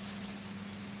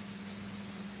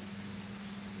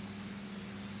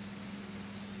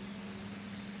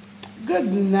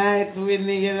 Good night,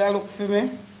 Winnie. You look for me.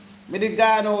 Me the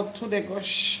guy out today go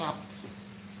shop.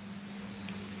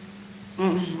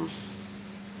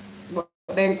 But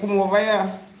then come over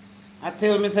here. I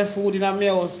tell me say food in my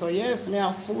house. So yes, me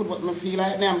have food, but me feel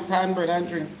like me am cornbread and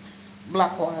drink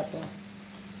black water.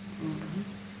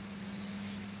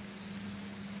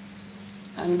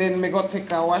 And then me go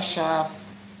take a wash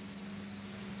off.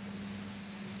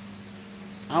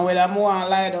 And whether I want to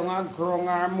lie down a ground or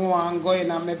I want to go in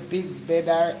my big bed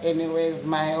or anyways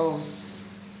my house.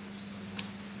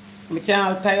 I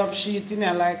can't tie up sheet in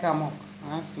here like I'm up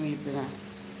and sleep in it.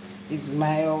 It's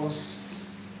my house.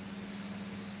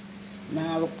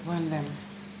 Now look on them.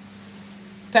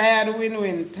 Tired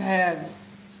win-win, tired.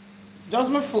 Just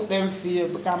my foot them feel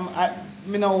because I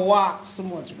don't walk so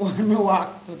much, but I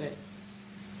walk today.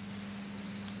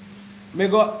 I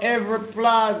go every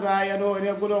plaza, you know, when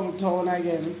you go downtown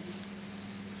again.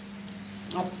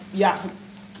 You have to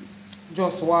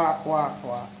just walk.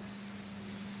 I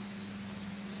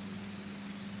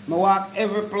walk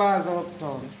every plaza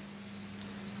uptown.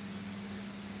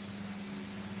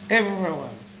 Everyone.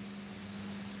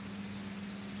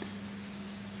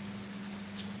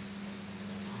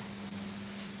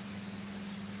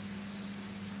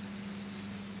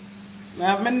 I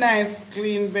have a nice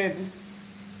clean bed.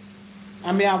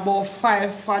 And I have about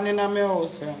 5 fans in my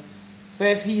house. So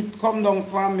if heat come down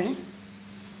for me,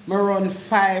 I run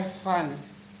 5 fans.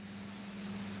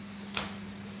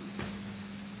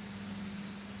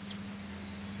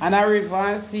 And I river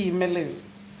and see me live.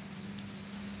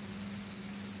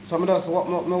 So I just walk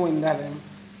up my window them.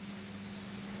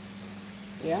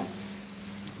 Yeah?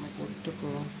 I'm good to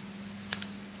go.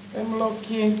 I'm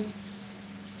lucky.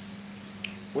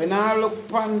 When I look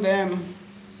upon them,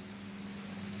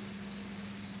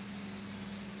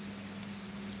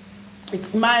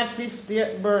 it's my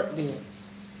 50th birthday.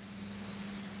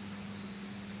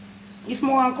 If I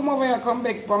want to come over here and come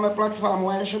back from my platform,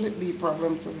 why should it be a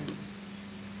problem to them?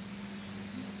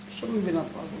 Shouldn't be no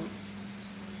problem.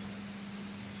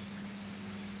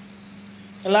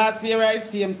 Last year I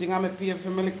same thing. I'm a pay for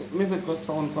my little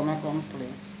son come and come play.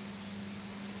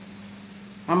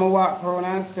 I'm a walk around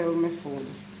and sell my food.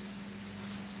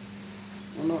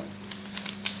 You know.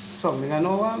 So I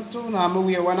know what I'm doing. I'm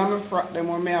aware one of my frock them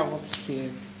when I have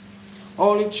upstairs.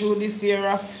 Only through this year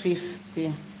are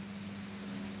 50.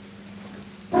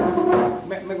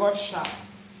 Make me go shop.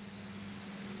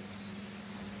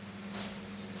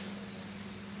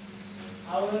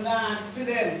 I will not see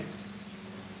them.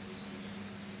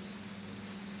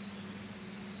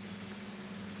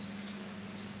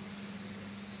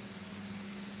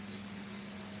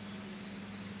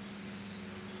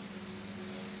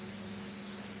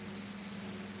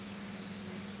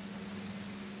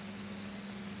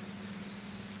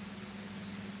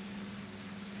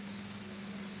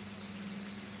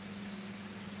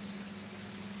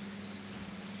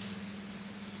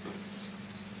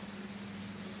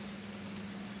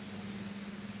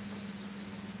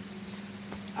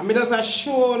 I mean, just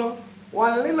show you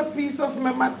one little piece of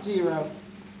my material.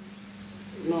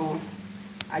 No,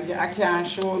 I can't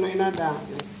show you in a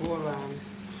darkness. Hold on.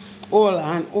 Hold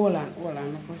on.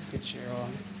 I'm going to switch it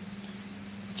on.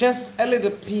 Just a little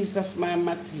piece of my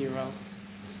material.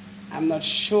 I'm not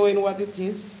showing what it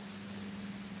is.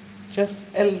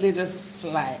 Just a little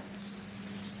slide.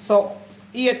 So,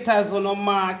 haters will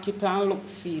mark it and look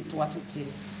for it what it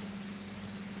is.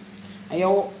 And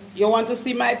you want to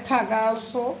see my tag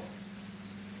also?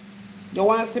 You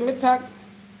want to see my tag?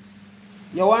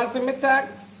 You want to see my tag?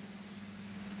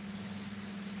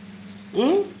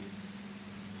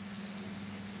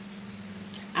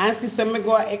 And see some me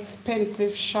go an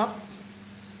expensive shop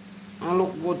and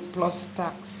look good plus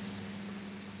tax.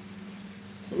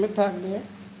 See my tag there?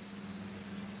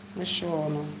 Me show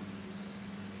you.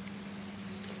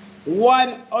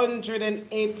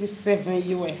 187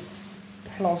 US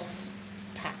plus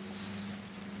tax.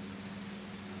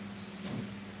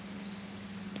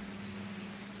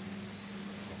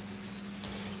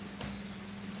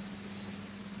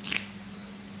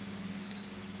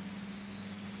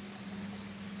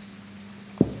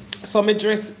 So my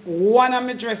dress, one of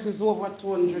my dresses is over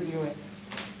 200 US.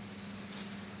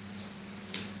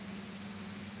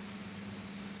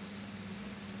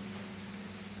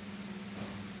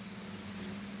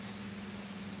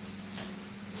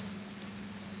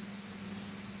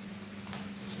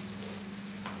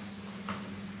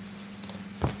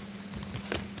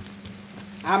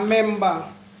 And remember,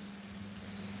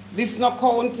 this not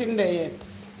counting there yet.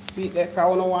 See, they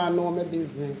can't want to know my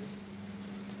business.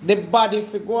 The body,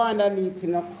 if you go underneath,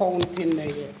 not counting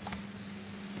there yet.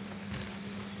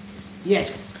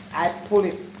 Yes, I pull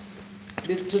it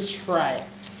to try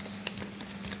it.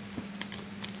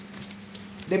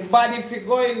 The body, if you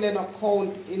go in there, not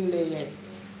count in there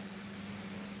yet.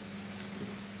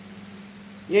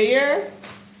 You hear?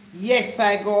 Yes,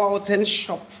 I go out and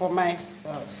shop for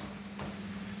myself.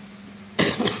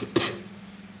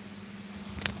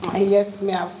 Yes,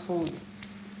 me have food.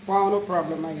 Wow, no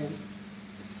problem again.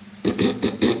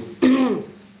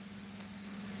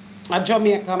 A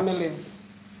Jamaica me live.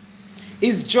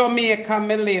 It's Jamaica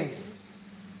me live.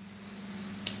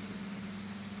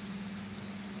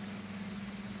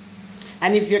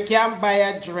 And if you can't buy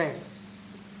a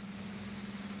dress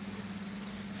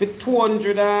for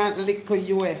 200 little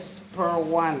US per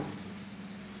one,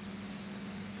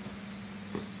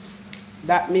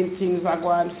 that means things are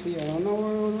going for you. You know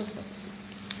what I'm saying?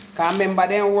 Because remember,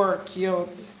 then work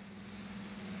out.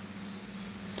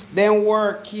 Then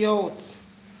work out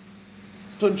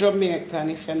to Jamaica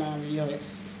if you're not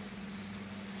US.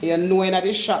 You know in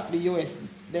the shop, the US,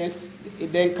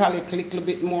 then collect a little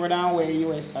bit more than where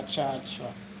US are charged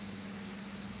for.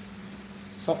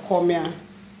 So come here.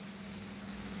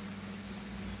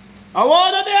 I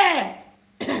want to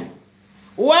there.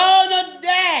 Want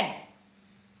there.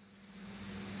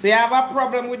 So you have a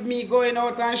problem with me going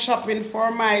out and shopping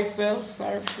for myself?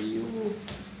 Sorry for you.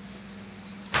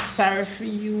 Sorry for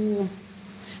you.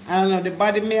 I don't know, the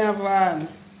body may have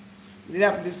did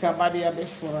have this body here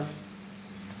before.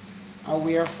 I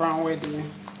wear from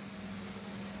wedding.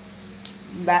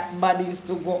 That body is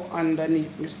to go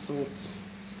underneath my suit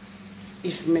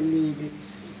if me need it.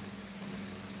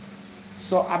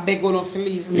 So I beg you not to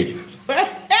leave me.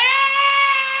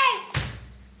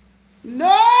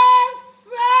 No!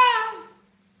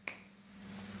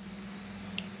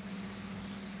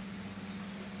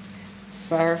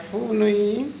 Sorry for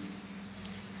you.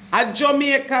 At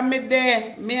Jamaica, me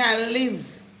there, me I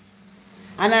live.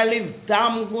 And I live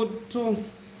damn good too.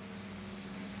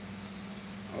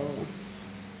 Oh.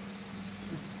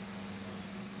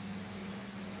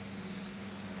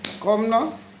 Come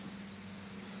now.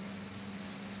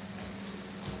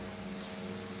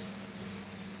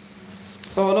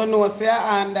 So I don't know, say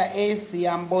under AC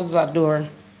and buzz the door.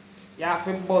 You have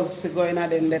to buzz to go in and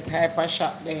then the type of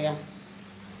shop there.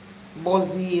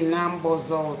 Buzz in and buzz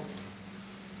out.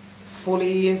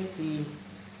 Fully AC.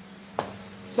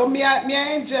 So me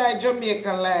enjoy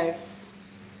Jamaica life.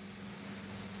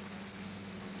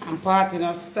 And party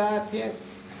not start yet.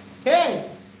 Hey!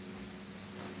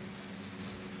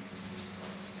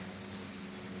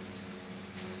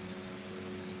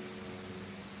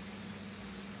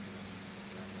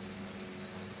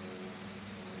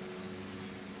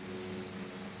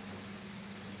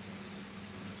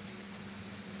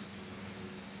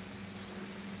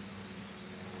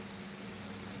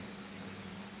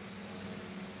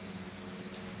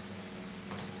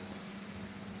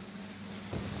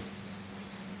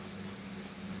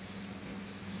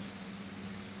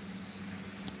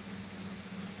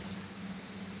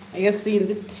 You seen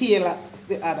the tail of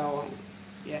the other one.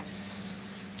 Yes.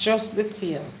 Just the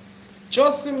tail.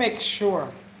 Just to make sure.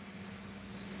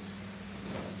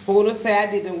 For to say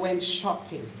I didn't went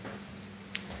shopping.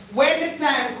 When the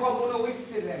time comes, we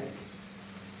see them.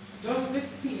 Just the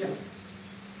tail.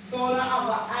 So we don't have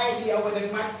an idea what the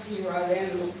material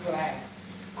then look like.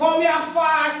 Come here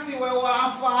fast, see where we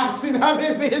want fast in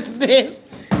my business.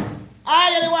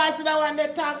 I really want to see that one they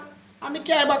tag. And I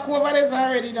carry back over this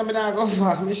already, I'm going to go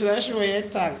far. I should show you a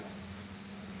tag.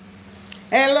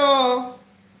 Hello?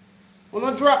 You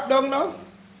not drop down now?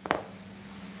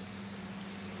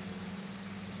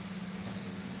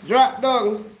 Drop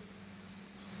down.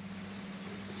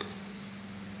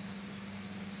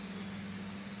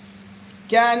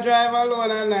 Can't drive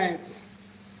alone at night.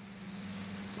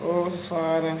 Oh,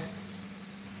 Father.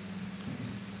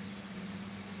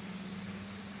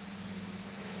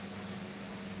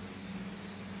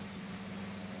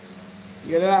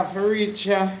 You don't have to reach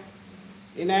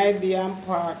in idea and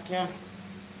park.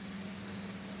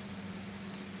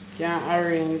 Can't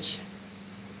arrange.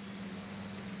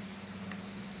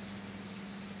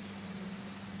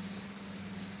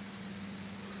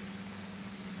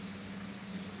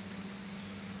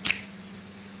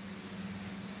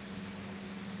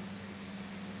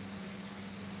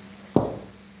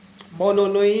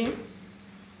 Bononoi.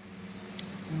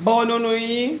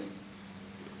 Bononoi.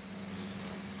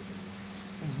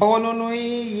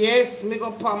 Bononoi. Yes, me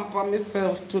go pamper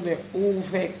myself to the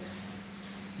Uvex.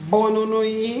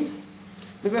 Bononoi.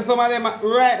 Me say some of them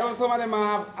right now, some of them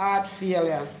have heart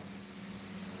failure.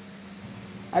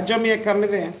 At Jamaica me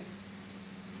there.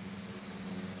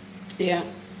 Yeah.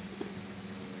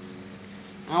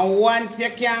 And once you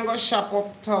can go shop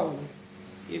uptown,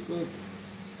 you good.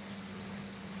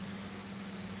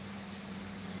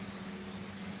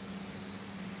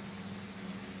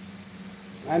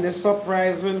 And the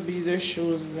surprise will be the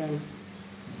shoes then.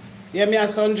 Yeah, me a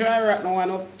sun dry right now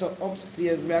and up to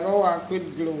upstairs. Me I go walk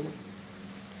with glue.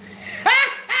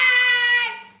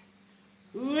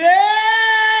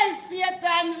 Well,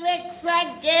 Satan vex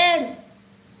again.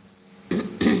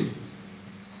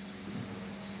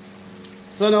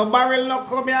 So no barrel no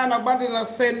come here, nobody no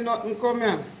send nothing come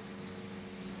here.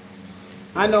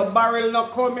 And no barrel no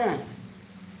come here.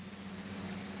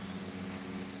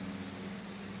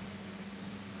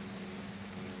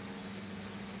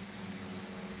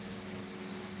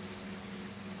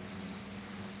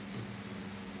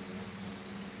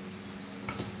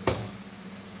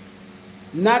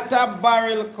 Not a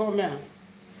barrel come here.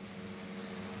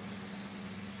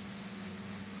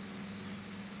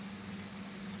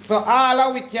 So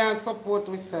all we can support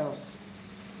ourselves.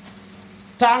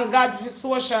 Thank God for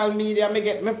social media, me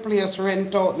get my place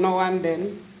rent out now and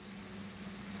then.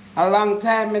 A long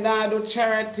time me not do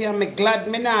charity and me glad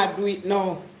me not do it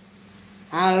now.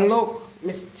 And look,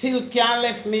 me still can't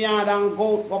left me yard and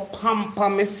go pamper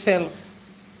myself.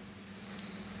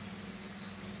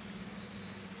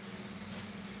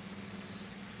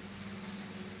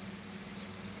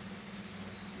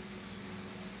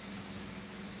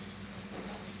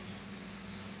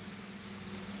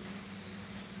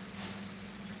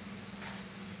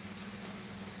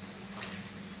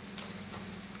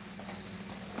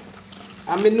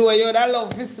 I mean, know you that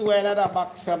love this way that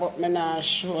boxer, but me not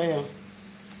show you.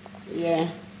 Yeah.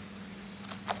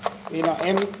 You know,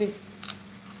 empty.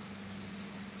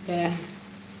 Yeah.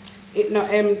 It not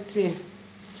empty.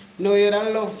 No, you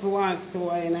that love one so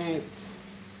why not?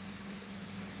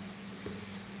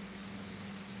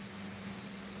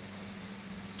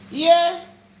 Yeah.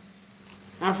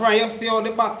 And from you see how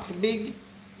the box big,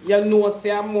 you know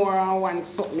say more than one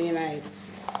something in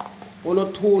it. You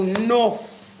not too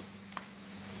enough.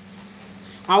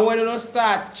 And when you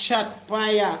start chat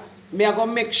fire, me I go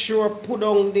make sure put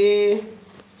on the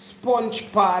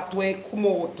sponge part where it come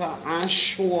out and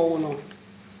show, you know.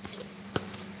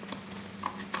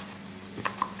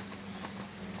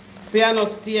 See, I know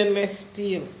stainless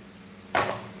steel.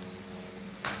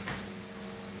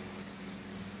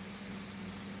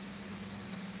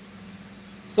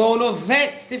 So no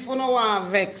vex if you no want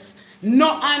vex.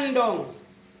 No hand down.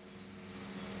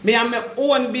 Me am my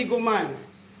own big man.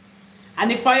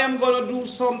 And if I am going to do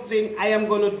something, I am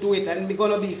going to do it. And I'm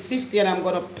going to be 50 and I'm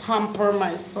going to pamper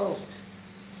myself.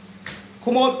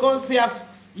 Come out because you have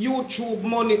YouTube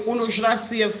money. You should have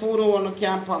saved food and you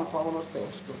can pamper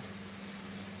yourself too.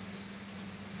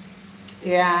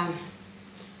 Yeah.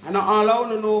 And all I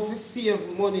want to know if you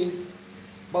save money.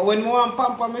 But when I want to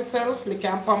pamper myself, I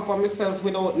can pamper myself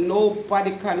without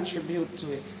nobody contribute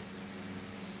to it.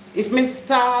 If I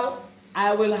stall,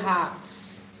 I will ask.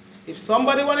 If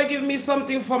somebody want to give me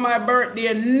something for my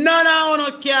birthday, none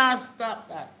of you can stop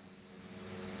that.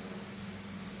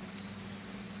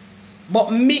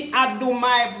 But me, I do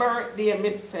my birthday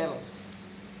myself.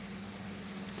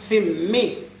 For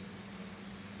me.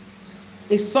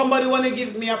 If somebody want to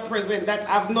give me a present that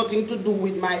have nothing to do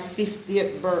with my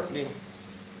 50th birthday,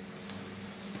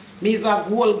 me is a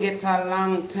goal get a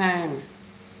long time.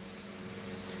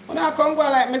 When I come go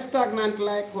like me stagnant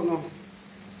like you know.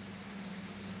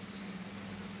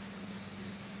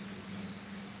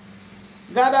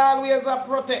 God always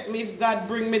protect me. If God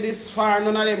bring me this far,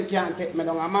 none of them can take me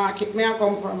down. I market me I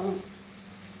come from.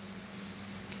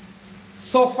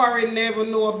 Suffering never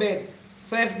know bed.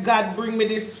 So if God bring me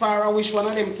this far, I wish one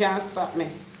of them can stop me.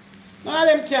 None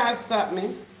of them can stop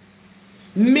me.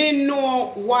 Me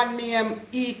know one name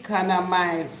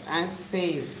economize and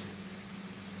save.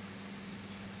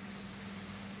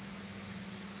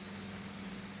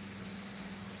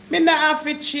 Me not have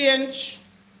to change.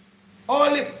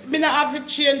 Me not have to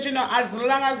change, you know, as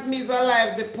long as me is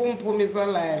alive, the pum pum is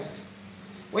alive.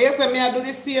 When you say me I do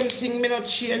the same thing, me not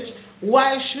change,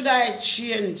 why should I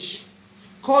change?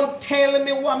 Can't tell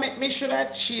me what make me should I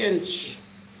change.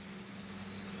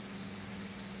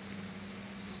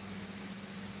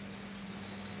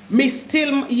 Me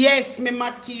still, yes, me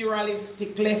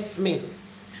materialistic left me.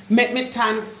 Make me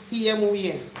turn same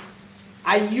way.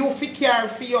 And you fi care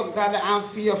for your God and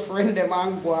for your friend them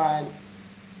and go on.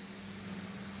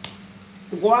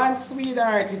 Go on,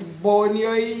 sweetheart, it burn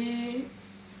your eye.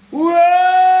 Whoa!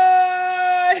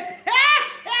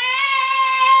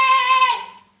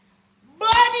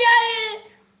 Burn your eye!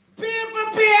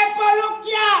 People, look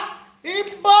here! It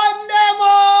burn them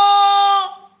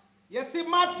all! You see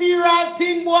material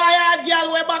thing, boy, a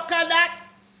girl way back at that?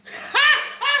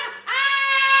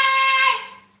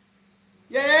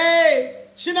 Yeah,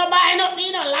 she no buy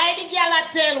nothing, no lie the girl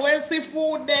a tell when see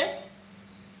food there.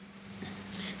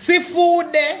 See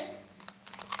food there.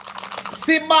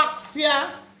 See box here.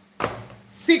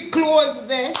 See clothes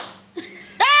there.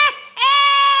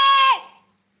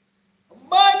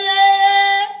 Bunny!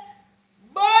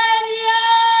 Bunny!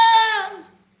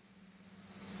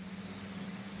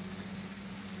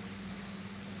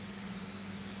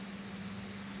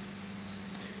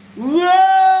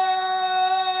 Whoa!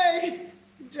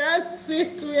 Just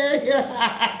sit where you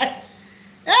are.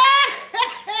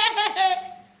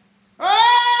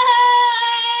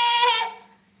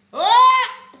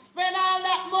 Spend all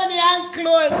that money on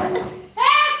clothes.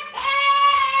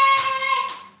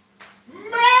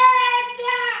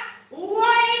 Murder!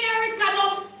 Why America?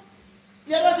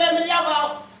 You know what I mean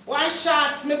about one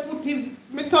shots, me put it,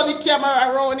 me turn the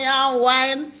camera around here and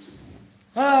wine.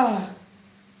 Ah.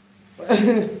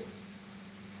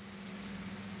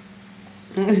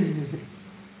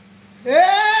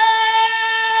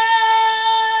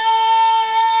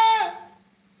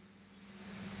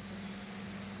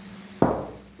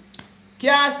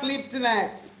 Can't sleep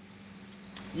tonight.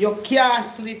 You can't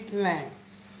sleep tonight.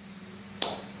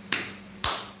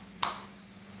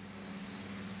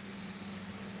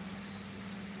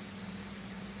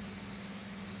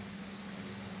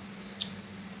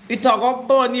 It a go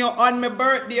burn you on my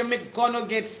birthday. Me gonna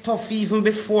get stuff even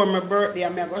before my birthday.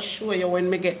 I'm gonna show you when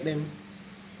me get them.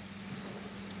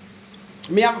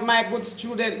 Me have my good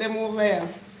student them over here.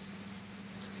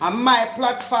 And my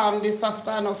platform this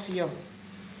afternoon for you.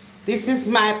 This is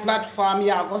my platform.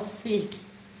 You go see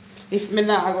if me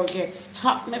not go get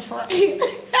stop me for it.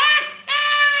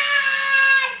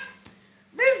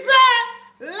 Me say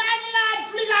landlord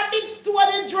fling a big stone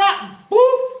and drop.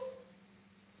 Boof.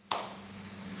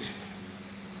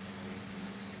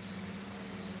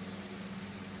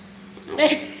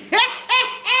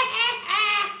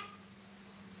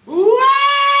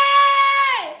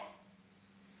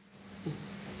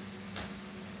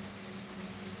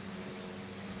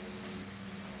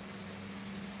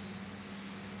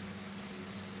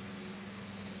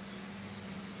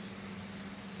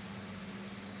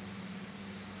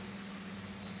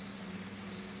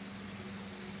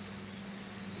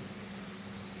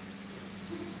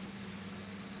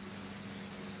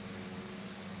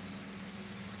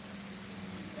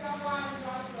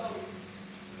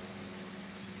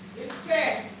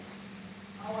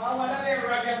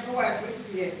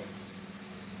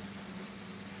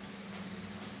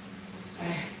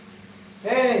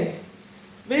 Hey,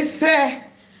 me say,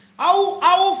 I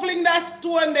will fling that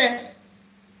stone there.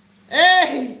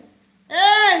 Hey,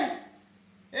 hey,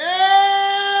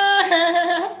 hey,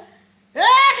 hey.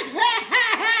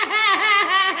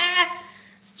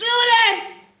 Student,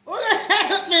 who don't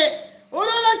help me? Who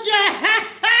don't look here?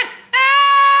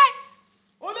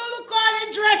 Who don't look all the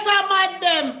dress on my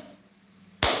them?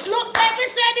 Look, let me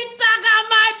say the tag on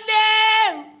my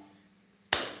them.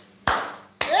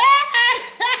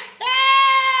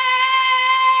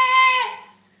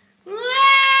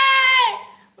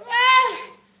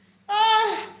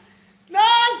 No,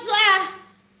 sir.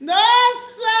 No,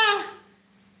 sir.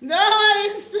 Nobody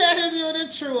telling you the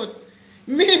truth.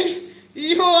 Me,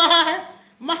 you are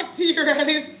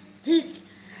materialistic.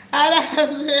 And I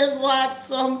just want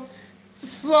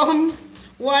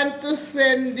someone to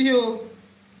send you.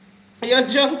 You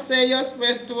just say you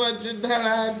spent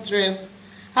 $200 dress.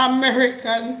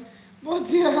 American, but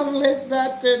you have less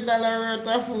than $10 worth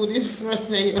of food in front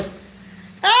of you.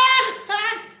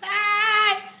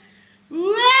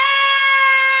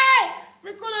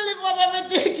 Me couldn't live up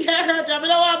everything care hurt. I don't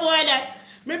want more than that.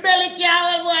 Me belly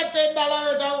can't hold more $10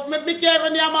 worth of. Me be careful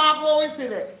in the mouth how we see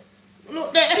it.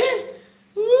 Look there.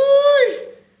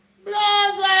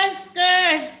 Blouse and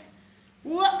skirt.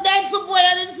 What? That's the boy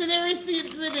I didn't see the receipt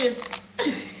for this.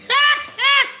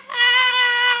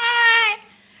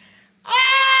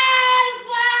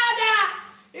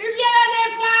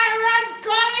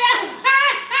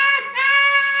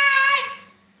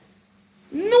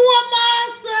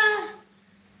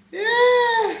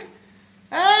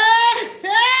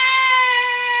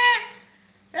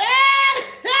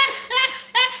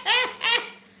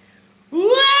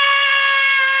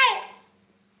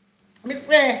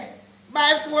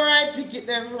 Buy 4 right ticket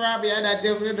them for me and that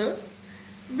you know.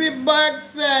 Big bag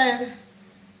side.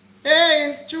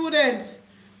 Hey student,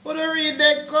 who don't read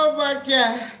that come back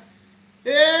here?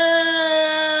 Yeah.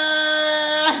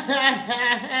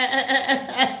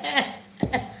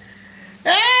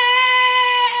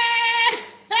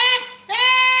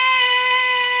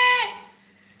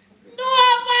 No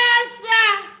master.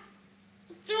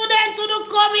 Student who don't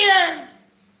come here.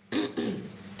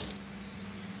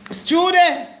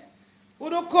 Student. Who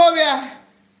don't come here?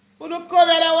 Who don't come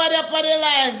here that want up on the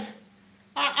live?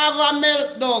 I have a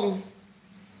meltdown.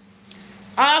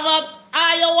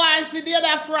 You want to see the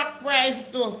other frack price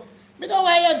too. Me know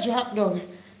why you drop down.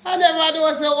 I never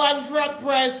know say one frack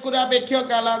price could have been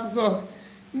cut along so.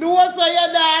 No so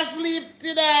you not sleep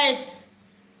tonight.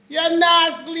 You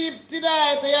not sleep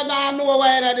tonight. You not know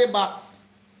why in the box.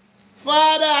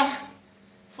 Father,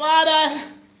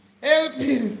 help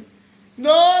him.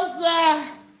 No sir.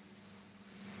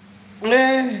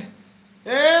 Yeah,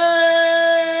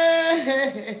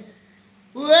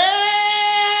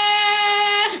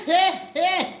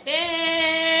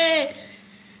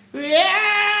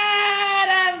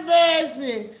 have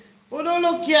mercy. Who do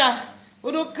look here?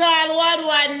 Who do call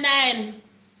 119?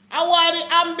 I want the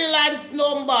ambulance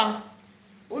number.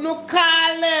 Who do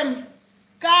call them?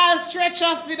 Call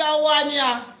stretcher for that one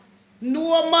here.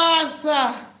 No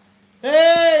master.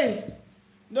 Hey.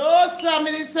 No, sir,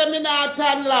 me didn't say me not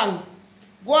turn long.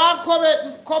 Go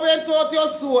and comment out your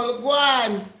soul. Go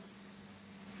on.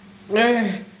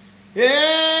 Hey.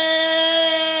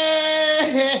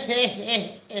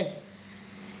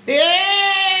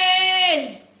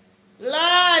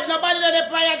 Lord, nobody on the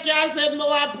fire can say me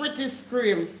want pretty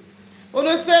scream. When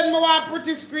you said me want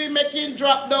pretty scream, make him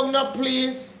drop down now,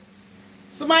 please.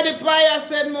 Somebody fire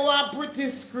said me want pretty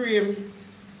scream.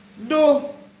 Do.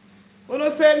 When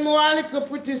you said me want a little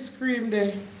pretty scream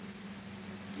there.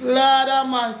 Lord have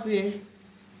mercy.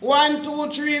 1, 2,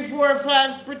 3, 4,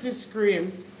 5 pretty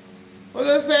scream. When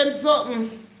you said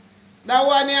something, that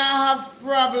one you have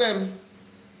problem.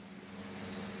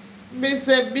 Me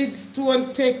say big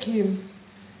stone take him.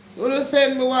 When you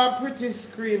said me want pretty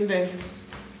scream there.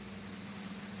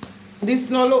 This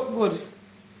no look good.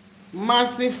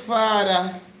 Massive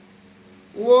Father.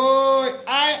 Whoa,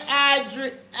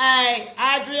 Audrey,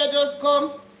 you just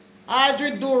come.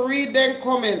 Audrey, do read them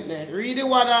comment there. Read the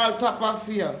one on top of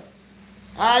here.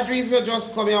 Audrey, if you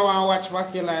just come here and watch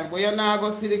back your live, but you're not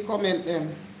going to see the comment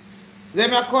them.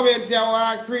 Them a comment here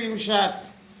want cream shot.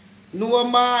 No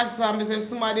master, I say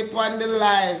somebody on the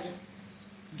live.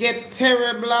 Get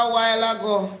terrible a while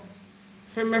ago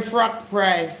for me frack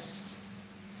price.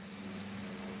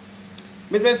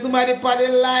 I say somebody on the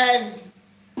live.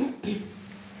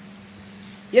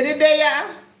 You did there?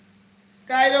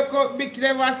 Because you come big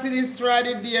never see this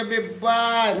Friday day be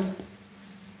bad.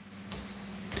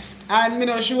 And me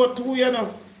no show 2, you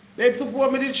know. They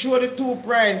suppose me to show the 2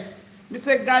 price. Me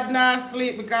say God not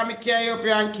sleep because me carry up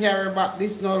here and carry back.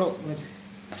 This no look good.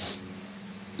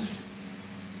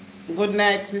 Good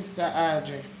night, Sister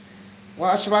Audrey.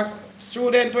 Watch back.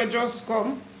 Student will just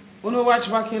come. You know watch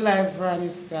back your life when it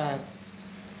start.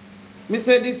 Me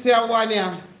say this year 1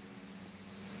 year.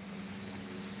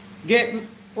 Get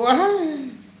what?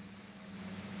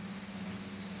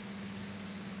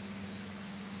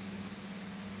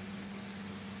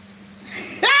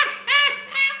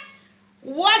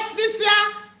 Watch this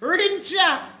year,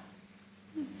 Rincha.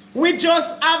 We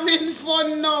just having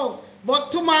fun now.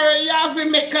 But tomorrow you have to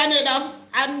make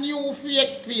a new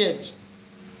fake page.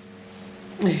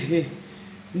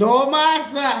 No,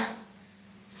 master.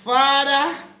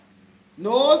 Father.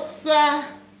 No, sir.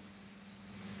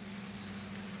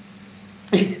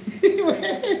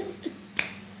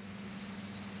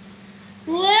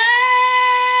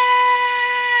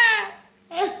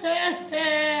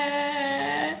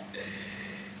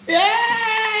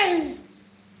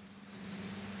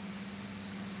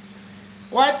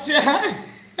 Watch out.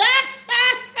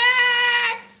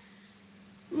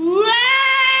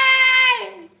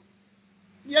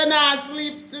 You're not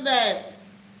asleep tonight.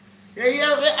 You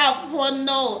will have fun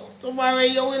now. Tomorrow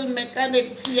you will make a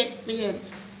next fake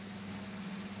page.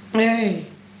 Hey,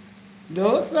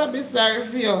 those are be sorry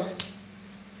for you.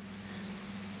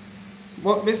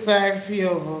 But be sorry for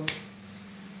you.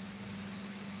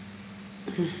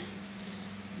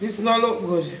 This not look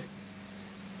good.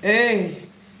 Hey,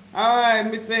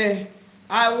 alright, me say,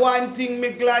 I one thing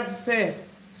me glad to say,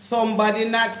 somebody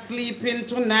not sleeping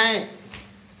tonight.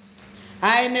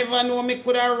 I never know me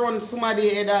could have run somebody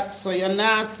head that, so you're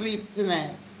not sleep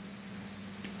tonight.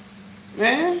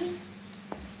 Eh?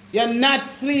 You're not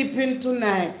sleeping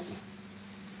tonight.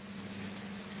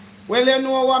 Well, you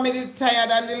know what me did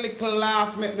tired and the little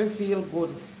laugh make me feel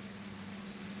good.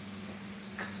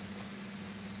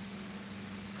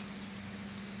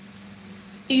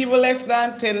 Even less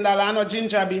than $10, no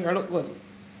ginger beer look good.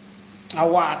 A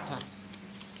water.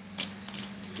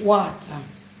 Water.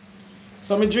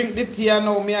 So me drink the tea and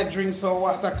now me I drink some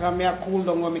water because me I cool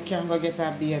down when me can't go get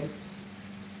a beer.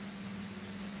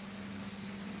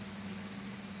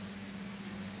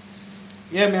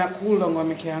 Yeah, me I cool down when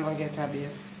me can't go get a beer.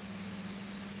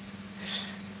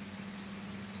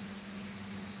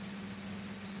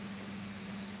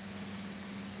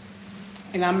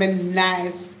 And I'm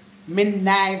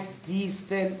nice,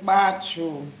 decent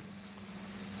bathroom.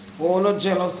 Oh, no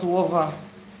jealous over.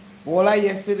 All I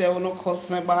yesterday, I no cuss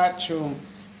my bathroom.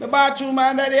 My bathroom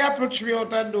under the apple tree out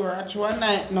the door. At one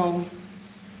night now,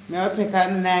 I'll take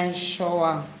a nice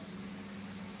shower.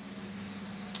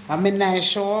 I'm a nice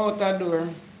shower out the door.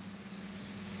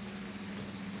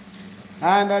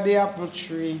 Under the apple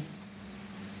tree.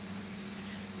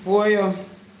 Boy,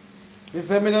 you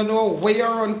say me don't know where you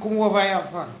run come over here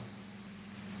for.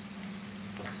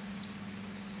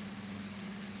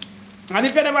 And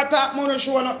if you never talk more,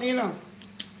 show nothing, you know.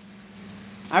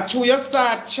 Actually, you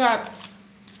start chat.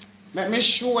 Let me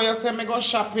show you, say me go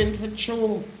shopping for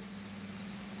you.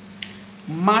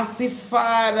 Massive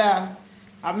Father.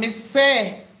 And me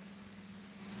say,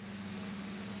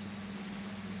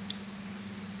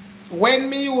 when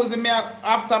me use me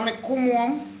after me come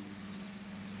home,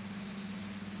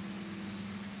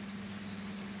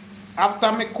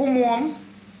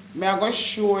 me I go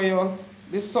show you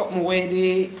this something where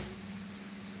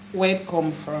it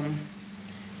come from.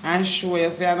 And show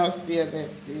you, say I don't stay there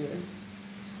still.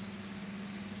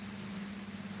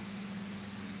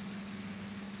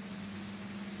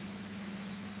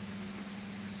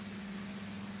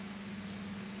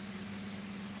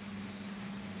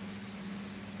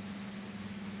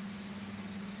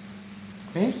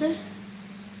 Where is it?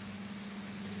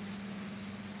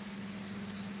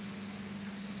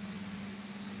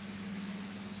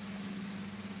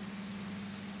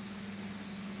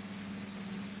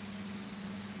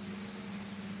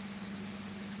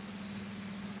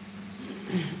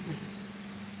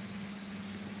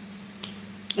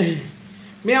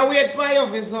 Me I wait for you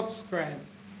to subscribe.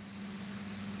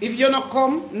 If you not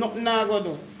come, nothing I go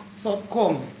do. So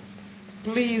come.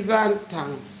 Please and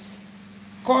thanks.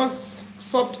 Come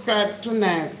subscribe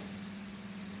tonight.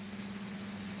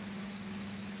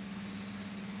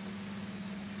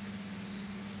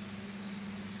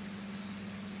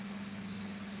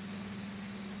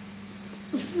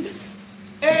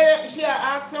 Hey, she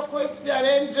ask a question,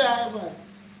 enjoy, man.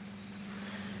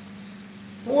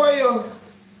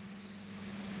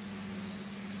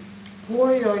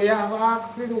 Boy, you have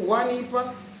asked one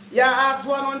people. You asked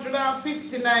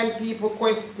 159 people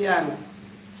question.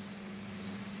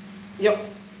 You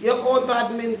count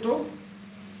admin too?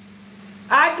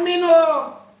 Admin,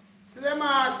 oh! See them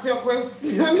ask your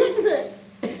question.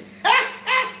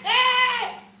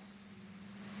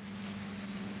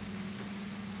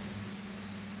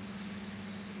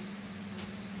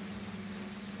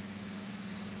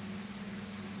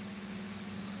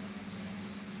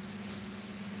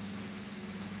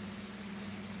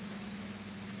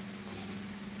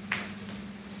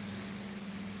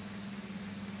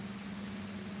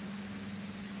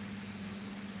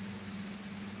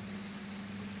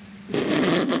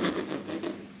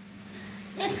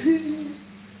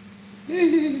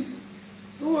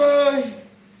 Why?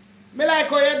 Me like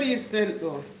how you're distant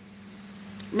though.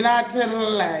 Me not tell a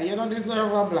lie. You don't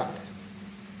deserve a black.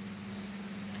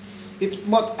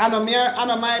 But I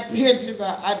know my page is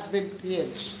an admin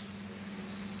page.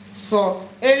 So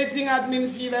anything admin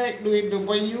feel like doing, do,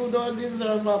 but you don't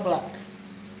deserve a black.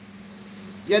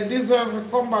 You deserve to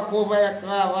come back over your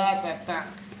car heart attack.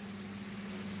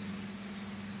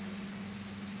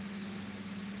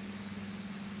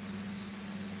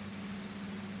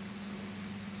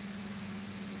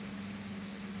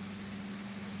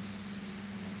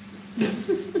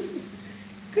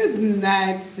 Good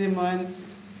night,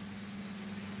 Simmons.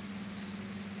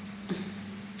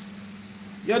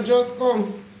 You just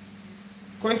come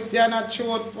question a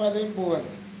throat for the board.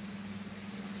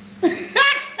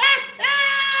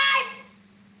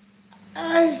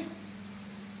 I,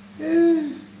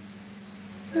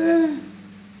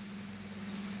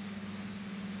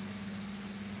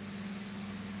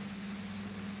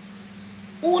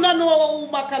 who don't know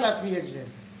who back on the page?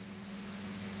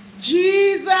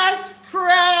 Jesus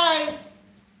Christ!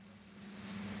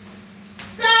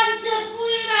 Thank you,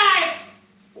 sweetheart!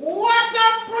 What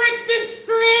a pretty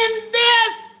screen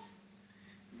this!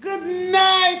 Good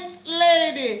night,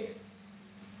 lady.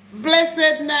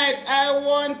 Blessed night. I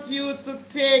want you to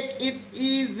take it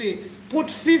easy. Put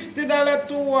 $50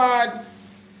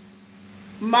 towards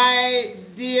my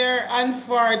dear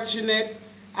unfortunate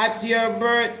at your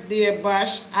birthday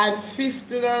bash and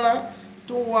 $50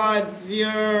 towards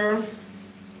your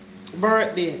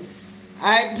birthday.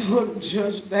 I don't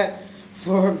judge that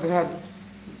for God.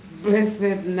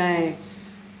 Blessed night.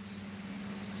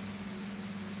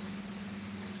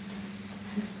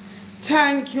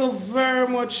 Thank you very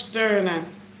much, Turner.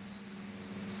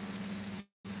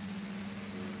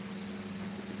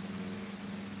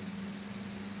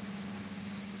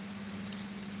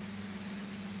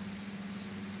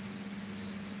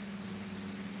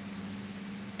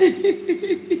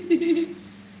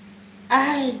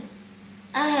 I.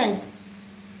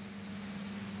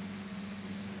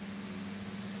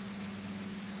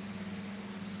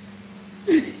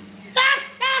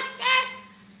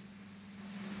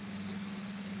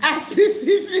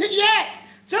 Yeah,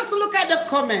 just look at the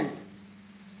comment.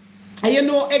 And you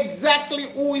know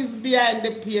exactly who is behind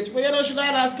the page. But you know, should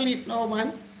I not sleep now,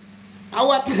 man? At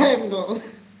what time, though?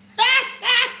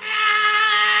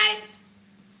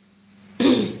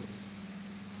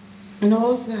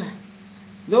 No, sir.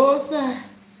 No, sir.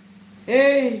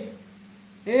 Hey.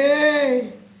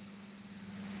 Hey.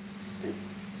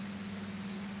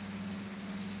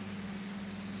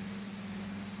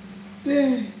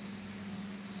 Hey.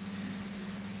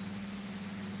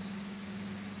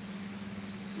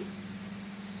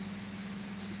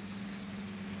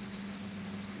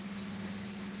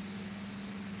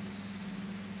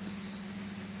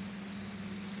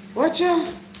 Watch out.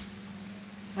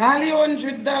 All you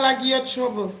 $100 give you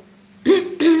trouble.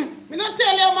 Me not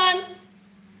tell you, man.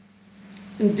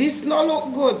 This no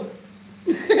look good.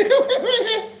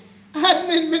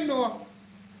 Admin me know.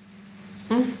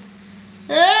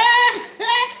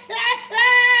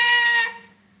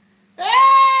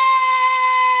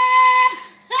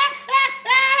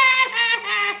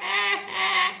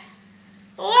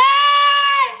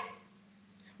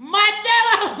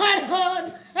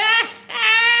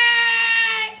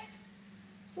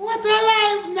 What a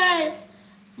life knife.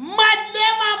 Mad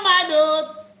them a mad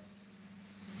out.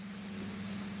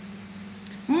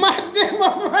 Mad them a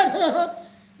mad out.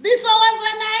 This was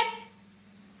a night.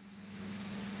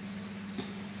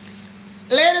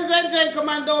 Ladies and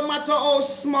gentlemen, don't matter how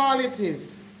small it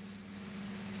is.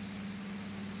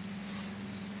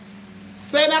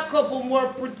 Send a couple more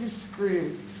pretty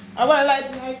scream. Have I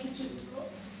light in my kitchen?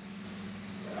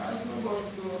 That's not going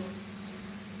to go.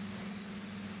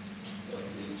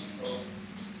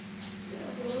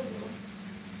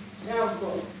 Yeah,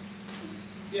 bulb.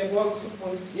 Yeah, bulb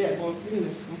supposed. Yeah, bulb in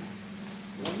this one.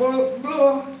 Bulb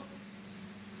blow.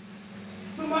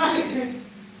 Somebody,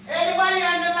 anybody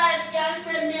on the live can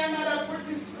send me another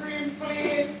pretty screen,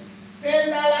 please.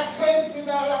 $10,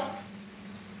 $20.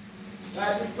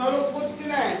 That is not good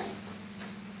tonight.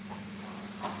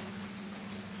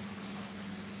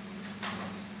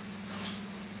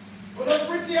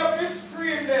 stay up the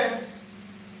screen there.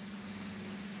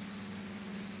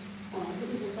 Oh, I see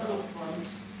if you turn up front.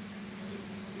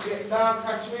 Get dark,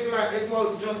 actually, like it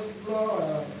will just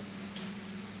blow.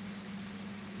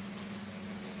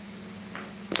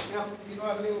 Yeah, put it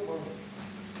on new bulb.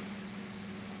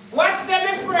 Watch them,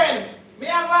 my friend. Me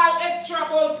have all extra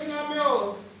bulb in my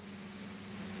house.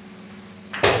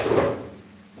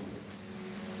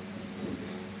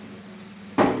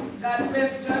 That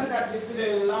best John got the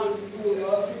feeling long school, you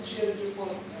have to change the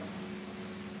phone.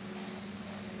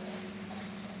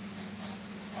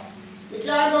 You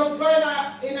can't just go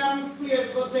in a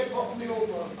place go take up the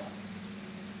Uber.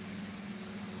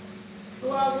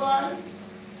 So I go on.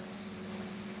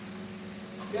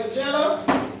 You're jealous?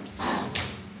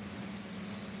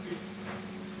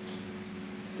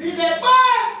 See the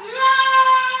bulb!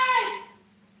 Light!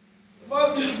 The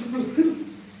bulb just blew.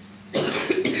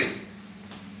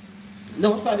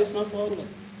 No, sir, this not so good.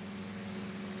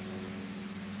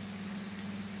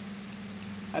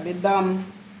 I did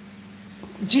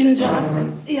ginger,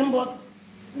 but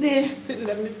they sitting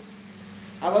there.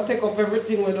 I gotta take up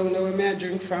everything we don't know where I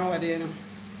drink from over there, you know.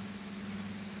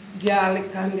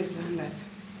 Garlic and this and that.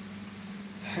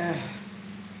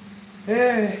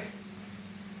 Hey.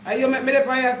 You make me the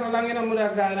fire so long, you know,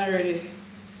 mother gone already.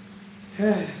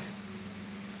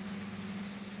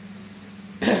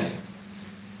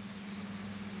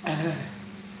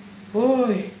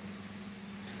 Boy.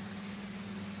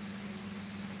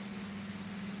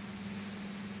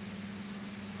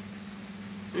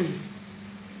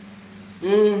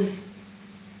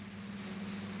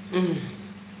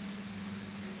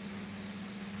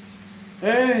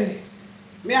 Hey,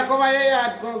 me I come here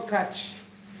yard go catch.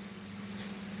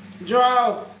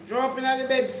 Draw up in the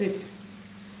bed sit.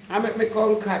 I make me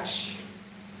come catch.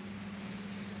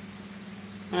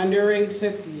 And the ring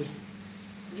set here.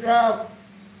 Draw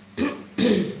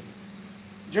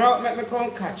up, make me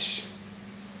come catch.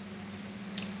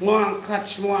 More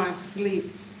catch, more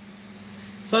sleep.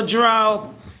 So draw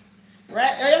up.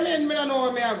 Right? You mean me don't know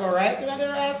where me I go, right? You know the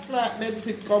last flat bed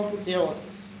sit come put you out.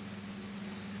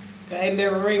 Cause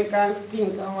the ring can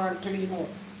stink and want to clean up.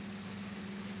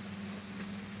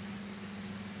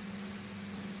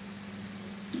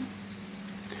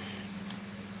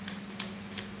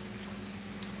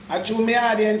 I chew my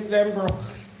audience them broke.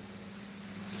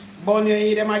 But you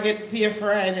eat them I get paid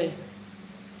Friday.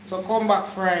 So come back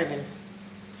Friday.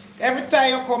 Every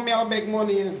time you come here I beg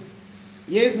money.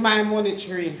 Here's my money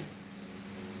tree.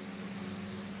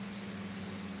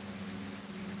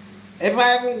 If I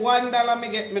have $1 me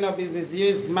get me no business,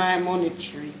 here's my money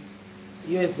tree.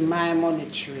 Here's my money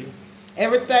tree.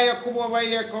 Every time you come over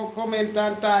here, come comment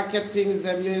and talk your things,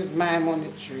 them use my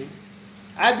money tree.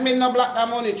 Admin no block that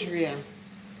money tree. And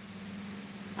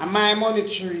my money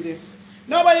tree this.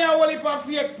 Nobody have only for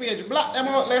fake page. Block them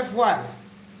out left one.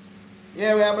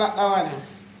 Yeah, we have block that one.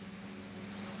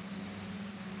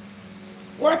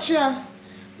 Watch ya.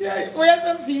 Yeah, where's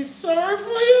I feel sorry for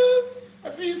you? I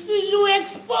feel see you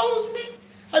expose me.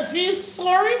 I feel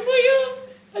sorry for you.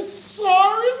 I'm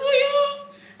sorry for you.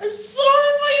 I'm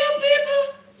sorry for you people.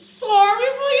 Sorry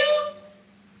for you.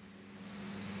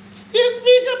 You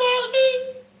speak about me.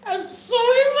 I'm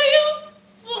sorry for you.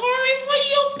 Sorry for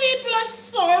you people. I'm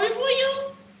sorry for you.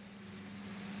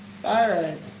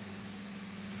 Alright.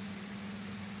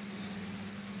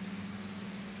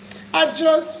 I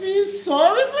just feel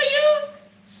sorry for you.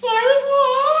 Sorry for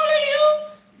all of you.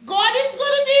 God is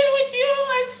going to deal with you.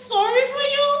 I'm sorry for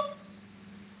you.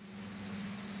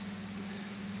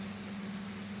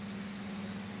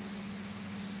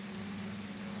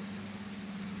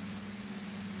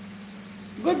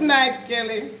 Good night,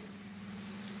 Kelly.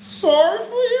 Sorry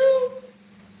for you.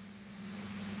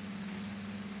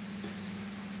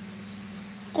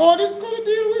 God is going to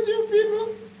deal with you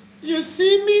people. You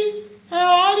see me? And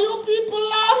all you people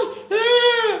laugh.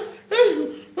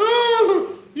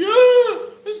 Yeah,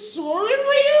 sorry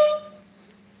for you.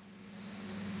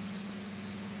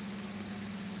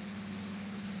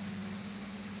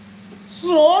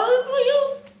 Sorry for you.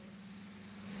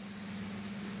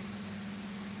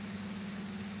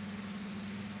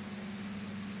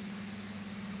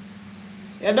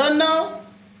 You don't know?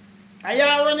 I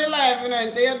am running live, you know,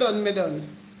 until you're done, me done.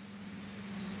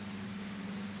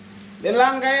 The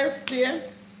longer you stay,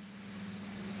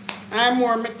 and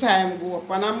more my time go up,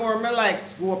 and the more my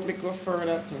likes go up a little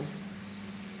further too.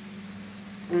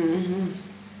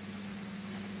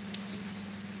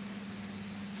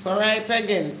 So right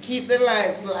again, keep the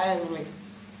life lively.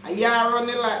 And you are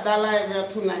running like that live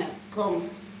tonight. Come.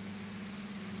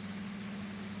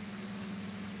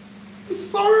 I'm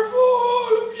sorry for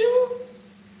all of you.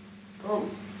 Come.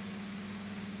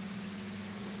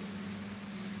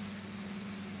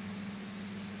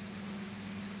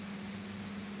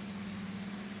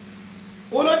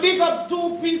 Wanna dig up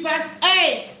 2 pieces.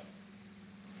 Hey!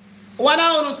 One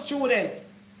of our student.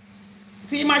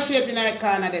 See my shit in the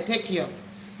corner, they take you.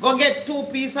 Go get 2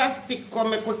 pieces of stick, come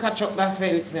make we catch up the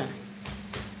fence. Yeah.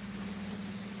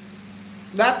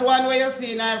 That one where you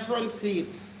see in our front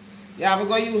seat, you have to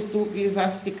go use 2 pieces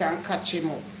of stick and catch him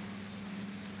up.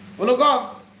 Wanna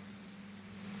go?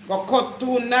 Go cut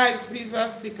 2 nice pieces of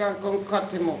stick and come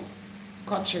cut him up.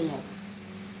 Catch him up.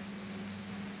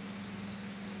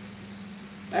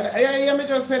 You hear me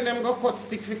just send them go cut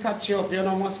stick to catch you up, you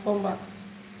know, must come back.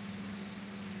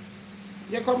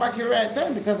 You come back your right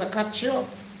time because I catch you up.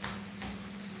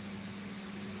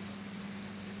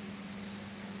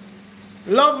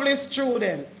 Lovely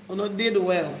student, you did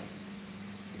well.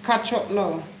 Catch up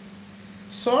now.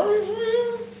 Sorry for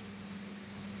you.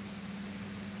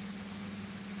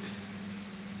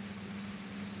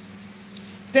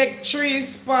 Take 3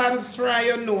 spans from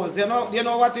your nose. You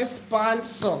know what is spans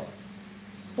so?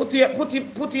 Put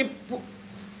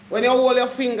when you hold your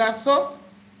finger so,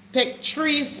 take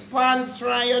 3 spans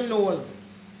from your nose.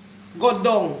 Go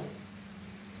down.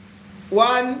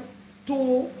 1,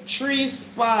 2, 3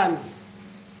 spans.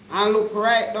 And look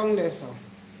right down there, so.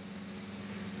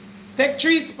 Take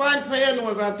 3 spans for your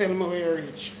nose and tell me where you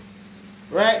reach.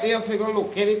 Right there, if you go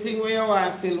look, anything where you want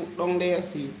to see, look down there,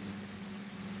 see it.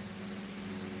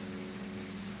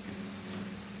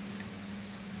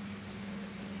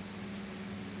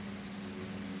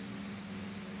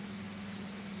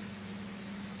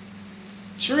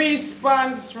 Three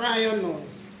spans from your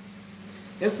nose.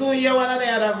 You saw you one of the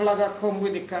other vlogger come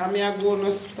with it, because I go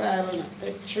no style.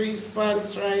 Take 3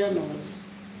 spans from your nose.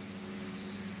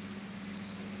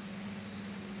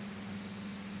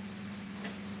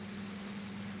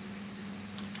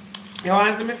 You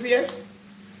want to see my face?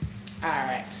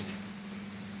 Alright.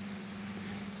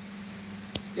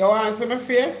 You want to see my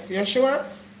face? You sure?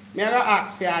 I'm going to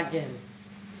ask you again.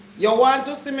 You want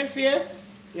to see my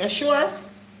face? You sure?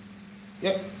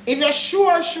 If you're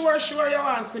sure you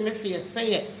want to see my face,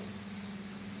 say yes.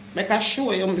 Make I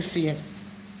show you my face.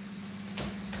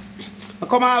 I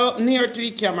come all up near to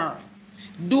the camera.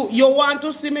 Do you want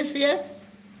to see my face?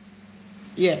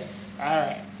 Yes.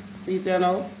 Alright. See it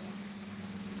now?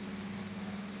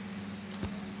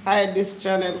 Hide this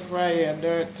channel from your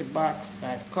dirty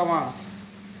backside. Come off.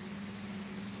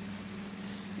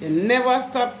 You never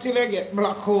stop till you get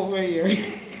black over here.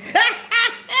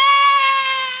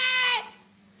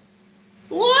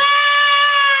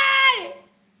 Why?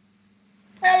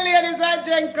 Well, ladies and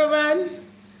gentlemen,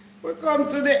 we come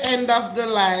to the end of the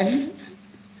life.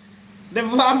 The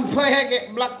vampire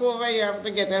get black over here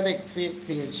to get the next fake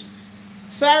page.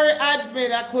 Sorry,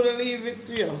 admin, I couldn't leave it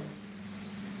to you.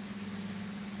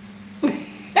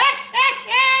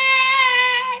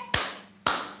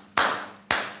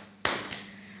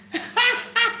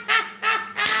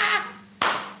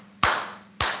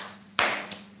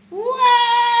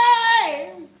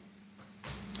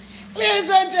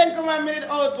 I made it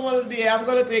out all day. I'm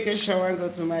going to take a shower and go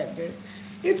to my bed.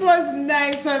 It was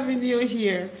nice having you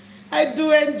here. I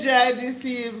do enjoy this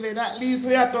evening. At least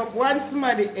we are top one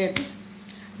somebody head.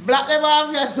 Black them have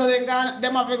here so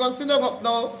them have to go sit up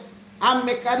now and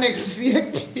make a next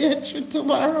fake page for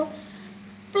tomorrow.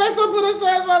 Bless up for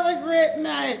yourself. Have a great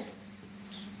night.